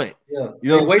a point. Yeah.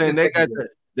 You know what I'm saying?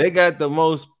 They got the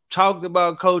most talked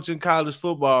about coaching college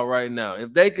football right now.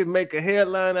 If they could make a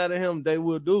headline out of him, they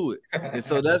will do it. And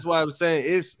so that's why I'm saying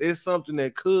it's something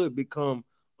that could become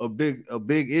a big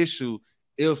issue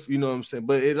if, you know what I'm saying.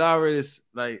 But it already is,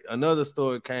 like, another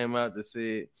story came out that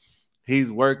said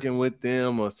he's working with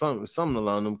them or something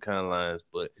along them kind of lines.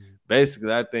 But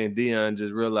basically, I think Deion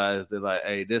just realized that, like,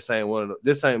 hey, this ain't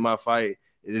my fight.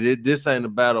 This ain't a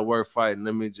battle worth fighting.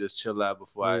 Let me just chill out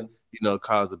before I,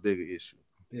 cause a bigger issue.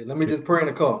 Yeah, let me just pray in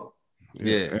the car.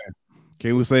 Yeah.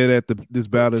 Can we say that this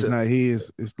battle is not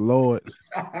his? It's the Lord's.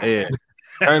 Yeah.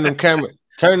 Turn them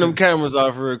cameras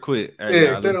off real quick. Hey,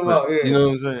 turn them off. Yeah. You know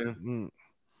what I'm saying?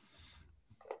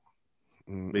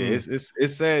 Yeah,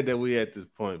 it's sad that we at this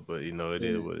point, but it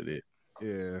is what it is.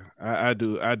 Yeah, I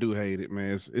do hate it,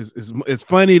 man. It's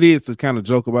funny it is to kind of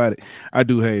joke about it. I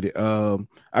do hate it.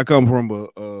 I come from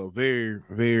a very,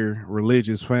 very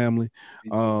religious family.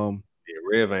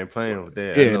 Rev ain't playing with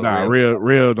that. Yeah, nah,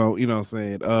 real don't. You know what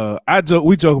I'm saying?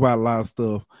 We joke about a lot of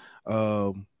stuff,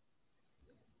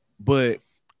 but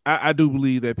I do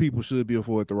believe that people should be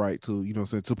afforded the right to, you know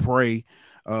what I'm saying, to pray.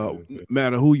 No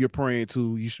matter who you're praying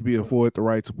to, you should be afforded the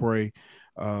right to pray.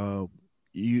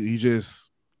 You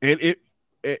just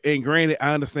and granted,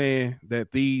 I understand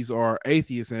that these are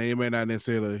atheists and they may not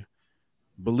necessarily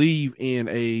believe in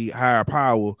a higher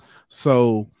power.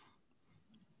 So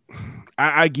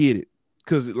I get it,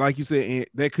 because like you said,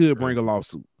 that could bring a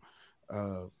lawsuit.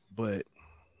 But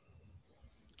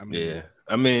I mean,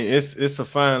 it's a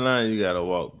fine line you gotta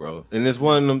walk, bro. And it's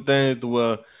one of them things to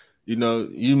where,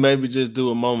 you maybe just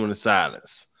do a moment of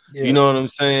silence. Yeah. You know what I'm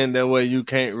saying? That way you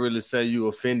can't really say you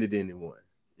offended anyone.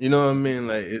 You know what I mean?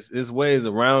 Like, it's ways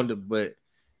around it, but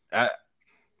I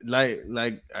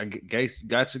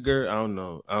got your girl. I don't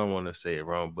know. I don't want to say it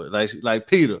wrong, but like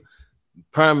Peter,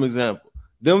 prime example.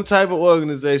 Them type of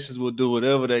organizations will do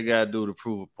whatever they gotta do to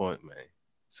prove a point, man.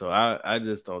 So I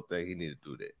just don't think he need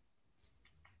to do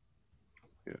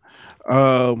that.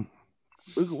 Yeah.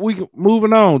 We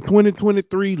moving on.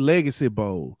 2023 Legacy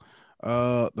Bowl.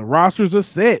 The rosters are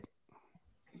set.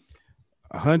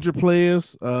 100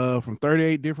 players from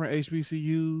 38 different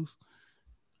HBCUs.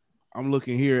 I'm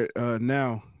looking here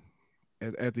now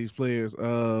at these players.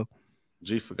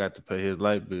 G forgot to pay his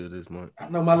light bill this month.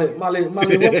 No, my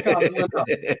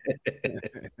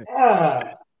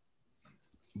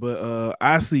But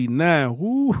I see now.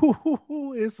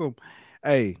 It's some.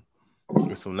 Hey,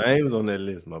 there's some names on that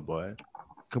list, my boy.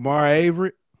 Kamara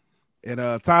Avery and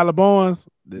Tyler Barnes.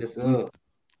 Yes, you know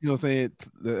what I'm saying?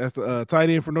 That's the tight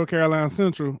end for North Carolina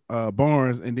Central,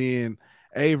 Barnes, and then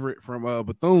Avery from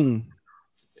Bethune.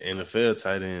 NFL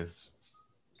tight ends.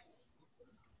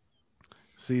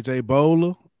 CJ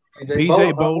Bowler.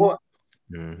 BJ Bowler.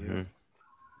 Mm-hmm.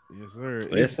 Yes, sir.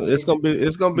 It's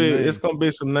gonna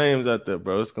be some names out there,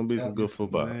 bro. It's gonna be some good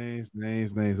football. Names.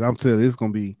 I'm telling you, it's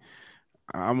gonna be.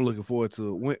 I'm looking forward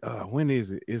to it. When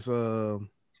is it? It's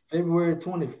February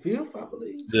 25th, I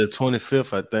believe. The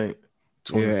 25th, I think.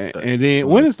 25th. Yeah, and then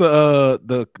when is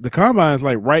the combine's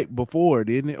like right before it,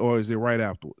 isn't it, or is it right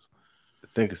afterwards? I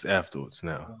think it's afterwards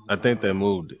now. I think they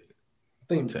moved it. I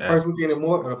think first weekend in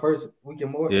March, or the first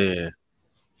weekend March. Yeah,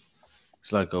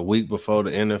 it's like a week before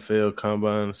the NFL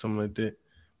combine or something like that.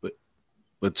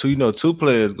 But two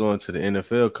players going to the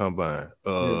NFL combine.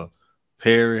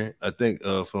 Perry, I think,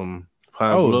 from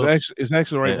Pine Bluff. It's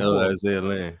actually right before Isaiah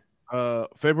Land.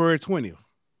 February 20th.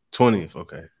 20th,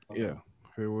 okay. Yeah.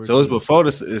 February so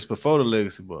 20th. It's before the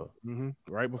Legacy Bowl. Mm-hmm.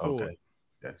 Right before. Okay.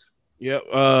 Yes. Yep.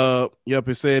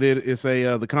 It said it's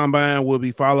the combine will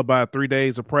be followed by 3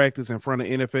 days of practice in front of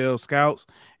NFL scouts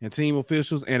and team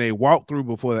officials and a walkthrough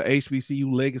before the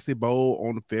HBCU Legacy Bowl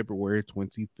on February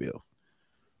 25th.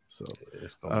 So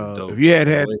if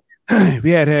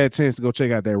you had a chance to go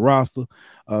check out that roster,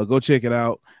 go check it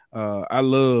out. I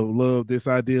love this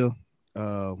idea.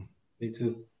 Me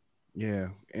too. Yeah,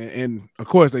 and of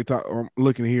course they talk. I'm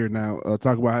looking here now.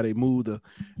 Talk about how they moved the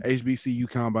HBCU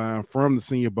combine from the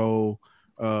Senior Bowl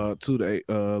to the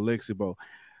Legacy Bowl.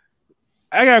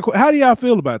 How do y'all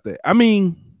feel about that? I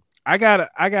mean, I got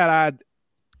an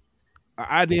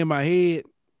idea in my head,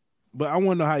 but I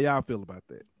want to know how y'all feel about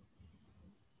that.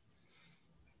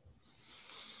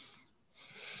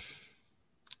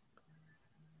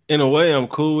 In a way, I'm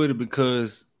cool with it,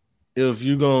 because if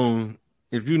you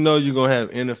know you're gonna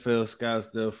have NFL scouts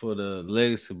there for the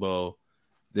Legacy Bowl,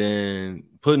 then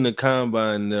putting the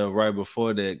combine there right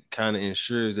before that kind of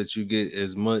ensures that you get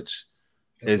as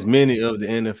many of the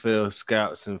NFL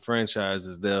scouts and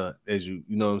franchises there as you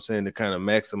know what I'm saying, to kind of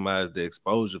maximize the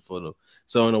exposure for them.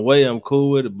 So in a way, I'm cool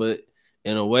with it, but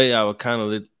in a way, I would kind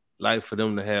of like for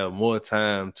them to have more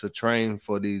time to train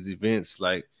for these events,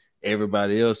 like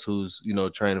everybody else who's, you know,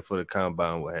 training for the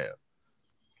combine will have.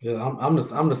 Yeah, I'm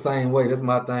the same way. That's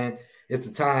my thing. It's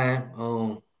the time,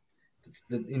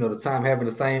 the time having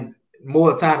the same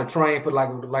more time to train for like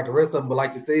the rest of them. But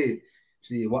like you said,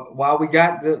 while we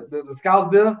got the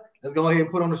scouts there, let's go ahead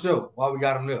and put on the show while we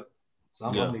got them there. So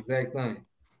I'm the exact same.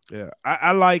 Yeah,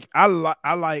 I like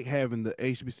having the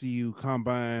HBCU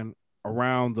combine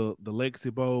around the Legacy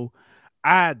Bowl.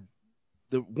 The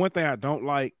one thing I don't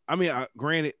like, I mean,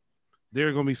 granted, there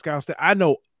are going to be scouts there. I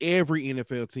know every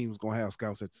NFL team is going to have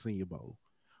scouts at the Senior Bowl.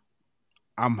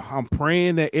 I'm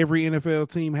praying that every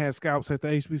NFL team has scouts at the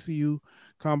HBCU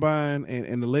combine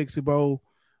and the Legacy Bowl,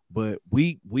 but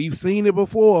we've seen it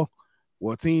before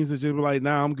where teams are just like,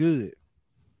 nah, I'm good.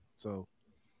 So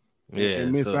I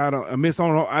missed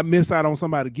out on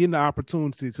somebody getting the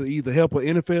opportunity to either help an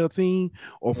NFL team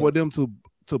or for them to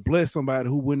bless somebody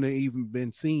who wouldn't have even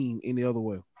been seen any other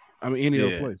way. I mean, any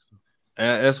other place.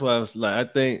 And that's why I was like,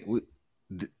 I think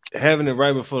having it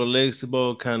right before the Legacy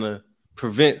Bowl kind of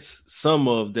prevents some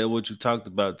of that what you talked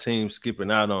about, teams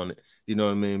skipping out on it. You know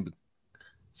what I mean?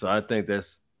 So I think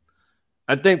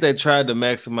they tried to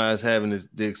maximize having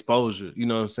the exposure. You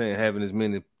know what I'm saying? Having as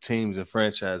many teams and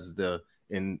franchises there,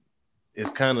 and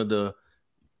it's kind of the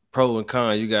pro and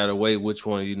con. You got to weigh which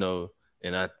one, you know.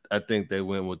 And I think they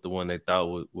went with the one they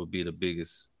thought would be the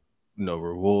biggest, you know,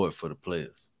 reward for the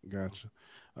players. Gotcha.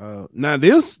 Now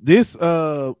this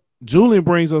Julian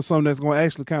brings up something that's going to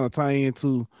actually kind of tie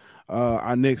into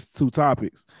our next two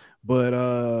topics.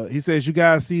 But he says you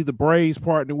guys see the Braves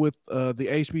partner with the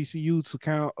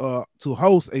HBCU to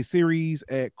host a series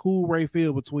at Coolray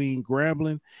Field between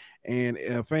Grambling and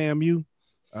FAMU.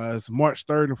 It's March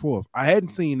 3rd and 4th. I hadn't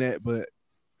seen that, but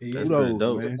that's pretty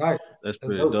dope. Man. That's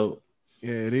pretty dope.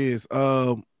 Yeah, it is.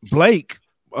 Blake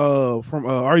from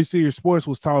Are You Serious Sports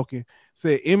was talking,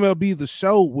 said MLB The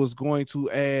Show was going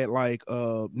to add like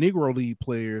Negro League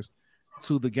players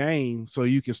to the game so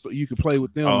you can play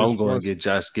with them. Oh, I'm going to get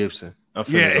Josh Gibson.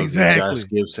 Exactly. Get Josh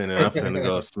Gibson, and I'm going to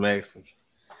go smack some.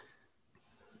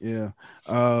 Yeah.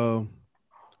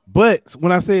 But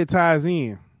when I say it ties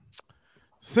in,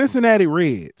 Cincinnati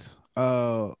Reds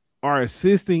are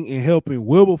assisting in helping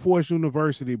Wilberforce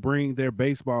University bring their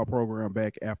baseball program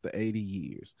back after 80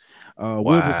 years.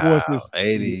 Wilberforce is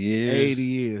 80 years. 80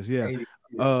 years, yeah. 80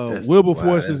 years.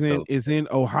 Wilberforce is in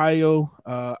Ohio.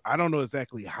 I don't know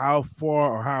exactly how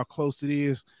far or how close it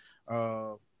is.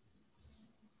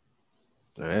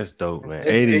 That's dope, man.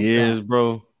 80 years,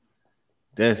 bro.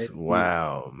 That's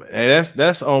wow, man. And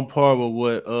that's on par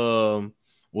with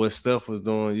what Steph was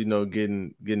doing, you know,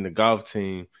 getting the golf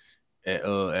team at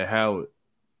Howard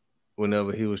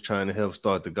whenever he was trying to help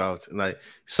start the golf team. Like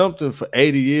something for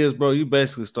 80 years, bro. You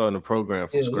basically starting a program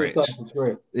from scratch.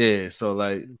 Yeah, so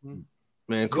like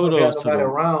man, kudos to them.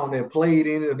 Around that played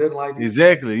in it or didn't like it.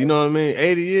 Exactly. You know what I mean?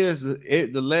 80 years, the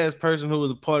last person who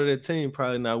was a part of that team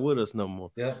probably not with us no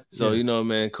more. Yeah. So, you know,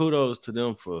 man, kudos to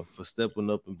them for stepping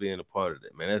up and being a part of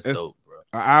that, man. That's dope, bro.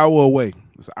 An hour away.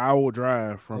 It's an hour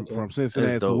drive from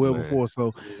Cincinnati to Wilberforce.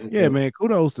 So, yeah, man,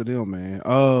 kudos to them,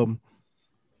 man.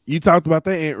 You talked about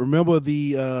that, and remember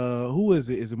the who is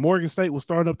it? Is it Morgan State was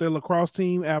starting up their lacrosse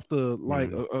team after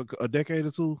like a decade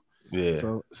or two? Yeah.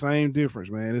 So same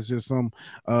difference, man. It's just some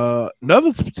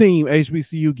another team,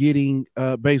 HBCU getting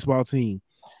baseball team.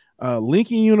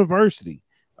 Lincoln University.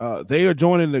 They are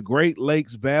joining the Great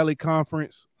Lakes Valley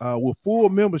Conference with full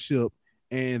membership,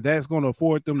 and that's going to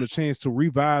afford them the chance to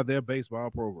revive their baseball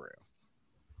program.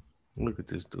 Look at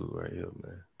this dude right here,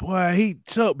 man. Boy,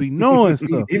 Chuck be knowing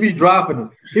stuff. He be dropping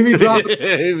them. He be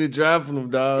dropping them,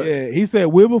 dog. Yeah, he said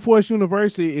Wilberforce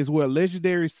University is where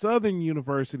legendary Southern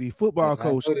University football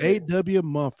coach A.W.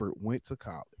 Mumford went to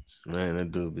college. Man,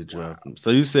 that dude be dropping. So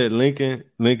you said Lincoln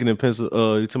in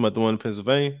Pennsylvania. You talking about the one in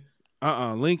Pennsylvania?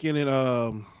 Lincoln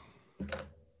in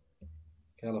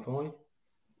California.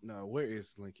 No, where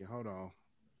is Lincoln? Hold on,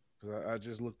 because I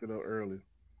just looked it up earlier.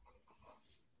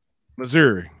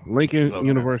 Missouri, Lincoln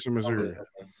University, Missouri. Okay.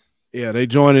 Yeah, they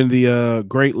joined in the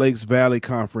Great Lakes Valley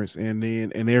Conference, and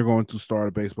they're going to start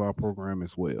a baseball program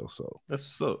as well. So that's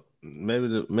what's up. Maybe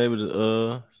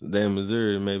the damn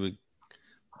Missouri, maybe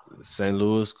St.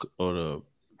 Louis or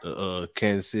the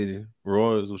Kansas City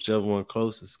Royals, whichever one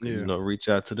closest. You know, reach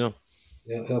out to them.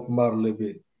 Yeah, help them out a little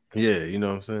bit. Yeah, you know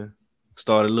what I'm saying.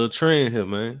 Start a little trend here,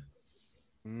 man.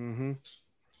 Mm-hmm.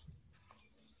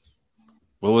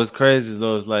 But what's crazy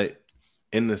though is like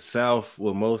in the South,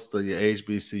 where most of your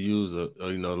HBCUs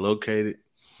are you know, located.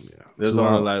 Yeah, there's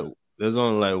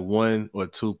only like one or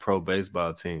two pro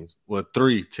baseball teams. Well,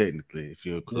 three technically, if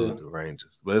you include the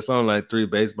Rangers. But it's only like three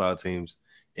baseball teams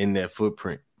in that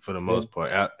footprint for the most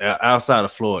part, outside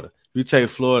of Florida. you take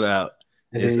Florida out,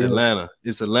 it's Atlanta.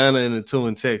 It's Atlanta and the 2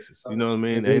 in Texas. You know what I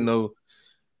mean? Ain't no.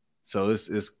 So it's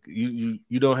you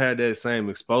don't have that same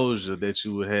exposure that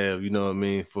you would have. You know what I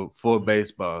mean for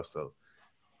baseball. So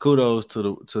kudos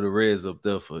to the Reds up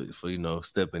there for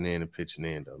stepping in and pitching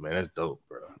in though, man. That's dope,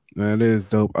 bro. Man, that is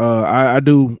dope.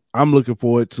 I'm looking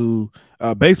forward to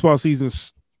baseball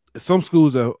seasons. Some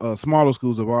schools, smaller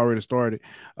schools, have already started,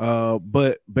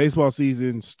 but baseball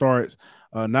season starts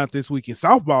not this weekend.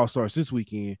 Softball starts this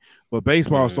weekend, but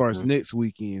baseball starts next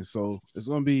weekend. So it's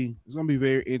gonna be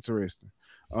very interesting.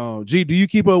 G, do you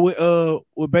keep up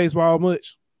with baseball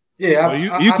much? Yeah,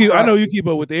 I know you keep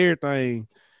up with everything.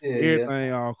 Yeah,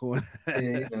 everything all cool.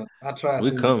 I try.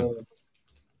 We come.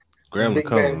 Graham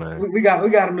coming, man. We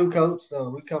got a new coach, so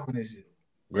we coming this year.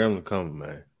 Graham coming,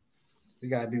 man. We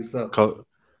gotta do something.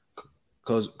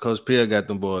 Coach Pierre got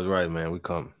them boys right, man. We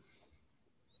coming.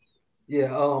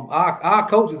 Yeah, our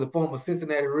coach is a former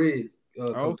Cincinnati Reds.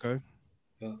 Okay.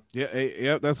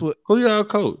 Yeah, that's what. Who y'all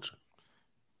coach?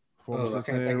 Former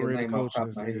Cincinnati Reds coach.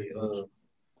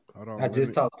 I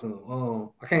just talked to him.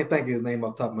 I can't think of his name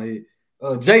off the top of my head.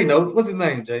 Jay, what's his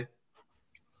name, Jay?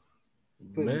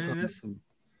 Man,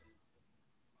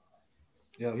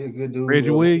 yeah, he's a good dude.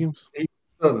 Reggie Williams.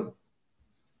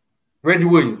 Reggie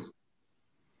Williams.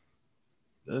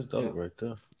 That's dope right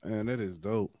there. Man, that is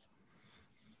dope.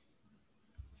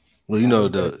 Well,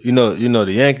 the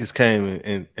Yankees came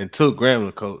and took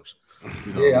Graham, coach.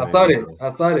 I saw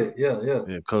that.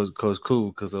 Yeah. Coach cool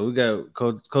because we got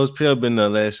Coach Pierre been there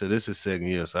last year. This is second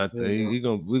year, so I think we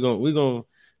gonna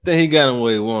think he got him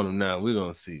where he want him now. We're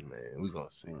gonna see, man. We're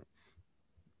gonna see.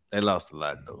 They lost a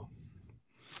lot though.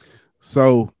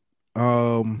 So,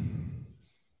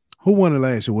 who won it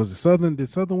last year? Was it Southern? Did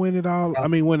Southern win it all? I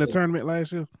mean, win the tournament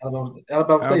last year?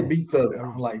 Alabama State beat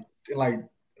Southern like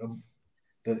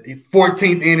the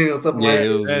 14th inning or something like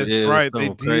that. That's right. They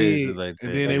did. Like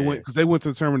and then they went because they went to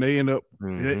the tournament. They ended up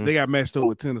they got matched up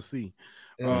with Tennessee.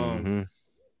 Y'all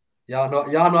know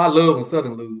I love when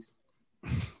Southern lose.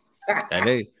 And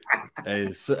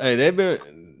they've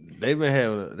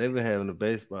been having a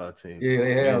baseball team. Yeah,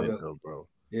 they have though, bro.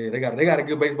 Yeah, they got a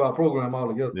good baseball program all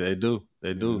together. Yeah, they do.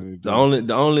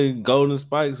 The only Golden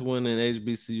Spikes win in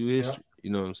HBCU history.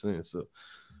 You know what I'm saying? So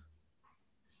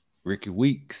Ricky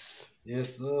Weeks.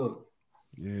 Yes, sir.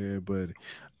 Yeah, buddy.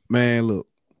 Man, look,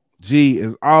 G,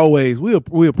 as always, we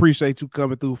appreciate you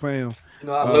coming through, fam. I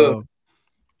love.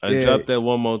 I dropped that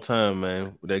one more time,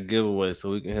 man, with that giveaway,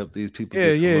 so we can help these people.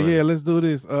 Yeah. Let's do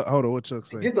this. Hold on, what Chuck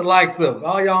say? Get the likes up,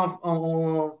 all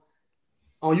y'all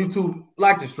on YouTube.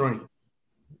 Like the stream.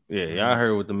 Yeah, y'all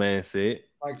heard what the man said.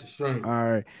 Like the stream.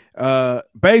 All right.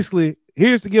 Basically,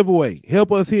 here's the giveaway.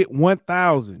 Help us hit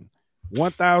 1,000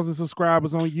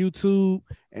 subscribers on YouTube,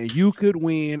 and you could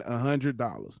win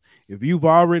 $100. If you've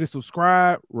already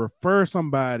subscribed, refer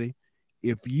somebody.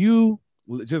 If you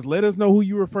just let us know who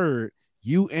you referred,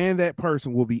 you and that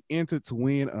person will be entered to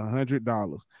win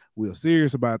 $100. We're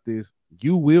serious about this.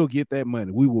 You will get that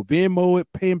money. We will Venmo it,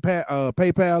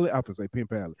 PayPal it. I was gonna say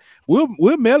PayPal it.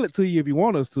 We'll mail it to you if you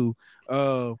want us to.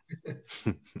 But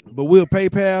we'll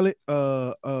PayPal it,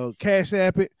 Cash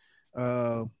App it,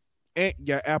 and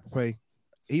got Apple Pay.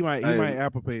 He might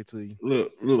Apple Pay it to you.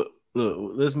 Look.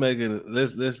 Let's make a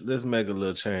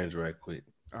little change right quick.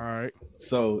 All right.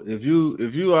 So if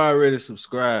you already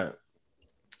subscribed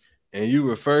and you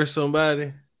refer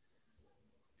somebody,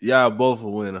 y'all both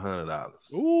will win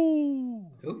 $100. Ooh.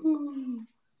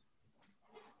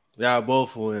 Y'all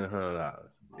both will win $100.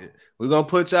 We're gonna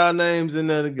put y'all names in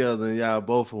there together, and y'all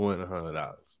both will win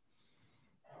 $100.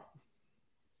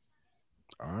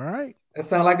 All right. That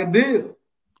sounds like a deal.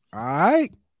 All right.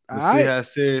 Let's see how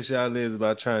serious y'all is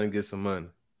about trying to get some money.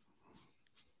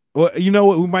 Well, you know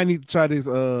what? We might need to try this.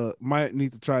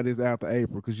 After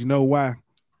April, because you know why?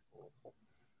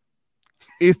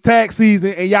 It's tax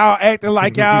season, and y'all acting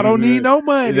like y'all don't need no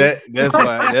money. That's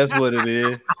why. That's what it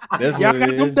is. That's y'all what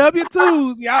it is. Got them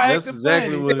W-2s. Y'all that's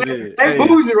exactly funny. what it is. They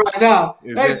bougie right now.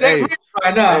 They rich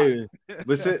right now. Hey,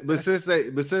 but since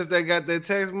they got that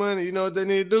tax money, you know what they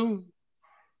need to do?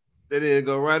 They need to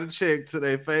go write a check to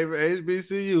their favorite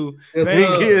HBCU. Yes, they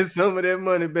get some of that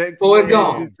money back to it's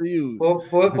gone. HBCU.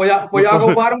 For y'all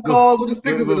go buy them cars with the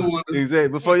stickers in the window. Exactly.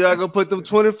 Before y'all go put them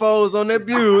 24s on that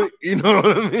Buick, you know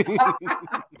what I mean?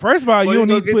 First of all, you don't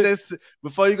need to put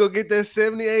before you go get that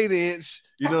 78-inch.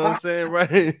 You know what I'm saying,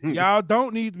 right? Y'all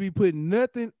don't need to be putting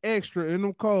nothing extra in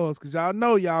them cars, because y'all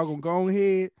know y'all gonna go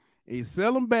ahead and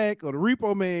sell them back, or the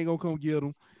repo man gonna come get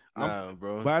them. Nah,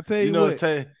 bro. But I tell you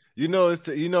what, You know it's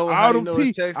you know all how them you know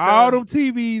it's text time? All them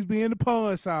TVs be in the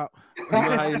pawn shop. You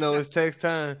know how you know it's text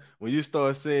time? When you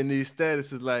start seeing these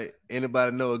statuses like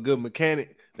anybody know a good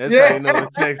mechanic? That's how you know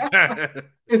it's text time.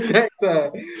 It's text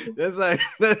time.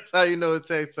 That's how you know it's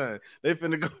text time. They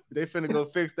finna go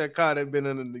fix that car that been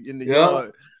in the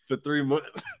yard for 3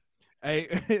 months. Hey,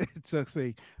 Chuck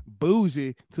say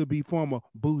bougie to be former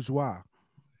bourgeois.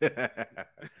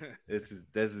 That's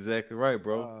exactly right,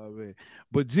 bro. Oh, man.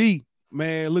 But G,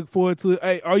 man, look forward to it.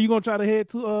 Hey, are you gonna try to head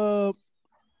to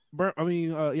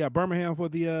Birmingham for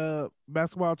the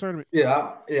basketball tournament?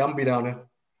 Yeah, I'm gonna be down there.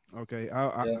 Okay,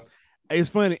 it's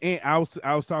funny. Ant, I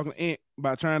was talking to Ant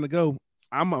about trying to go.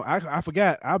 I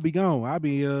forgot. I'll be gone. I'll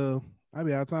be out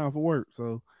of town for work.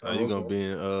 So you gonna be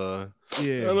in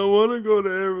yeah. I don't want to go to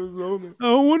Arizona. I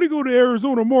don't want to go to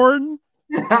Arizona, Martin.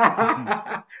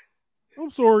 I'm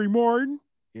sorry, Martin.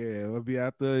 Yeah, we'll be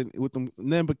out there with them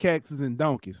number cactus and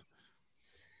donkeys.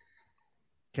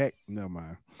 Never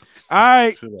mind. All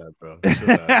right. Chill out, bro.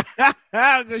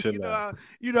 Chill out.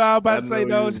 You know, I was about to say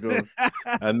those.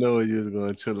 I know you was going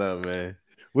to chill out, man.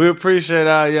 We appreciate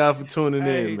all y'all for tuning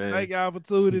in, man. Thank y'all for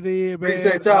tuning in, man.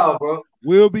 Appreciate y'all, bro.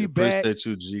 We'll be back. Appreciate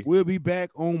you, G. We'll be back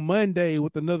on Monday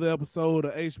with another episode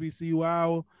of HBCU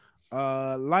Hour.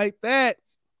 Like that,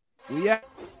 we out.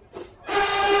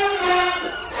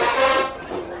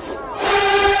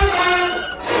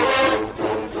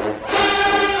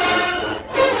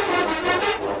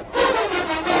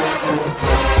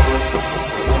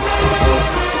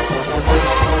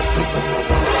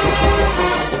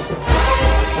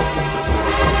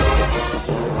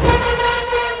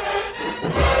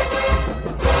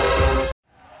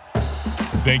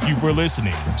 Thank you for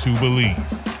listening to Believe.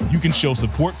 You can show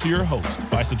support to your host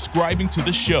by subscribing to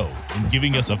the show and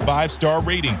giving us a 5-star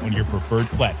rating on your preferred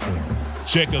platform.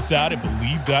 Check us out at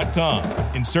Believe.com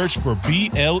and search for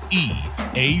BLEAV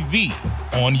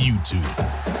on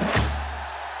YouTube.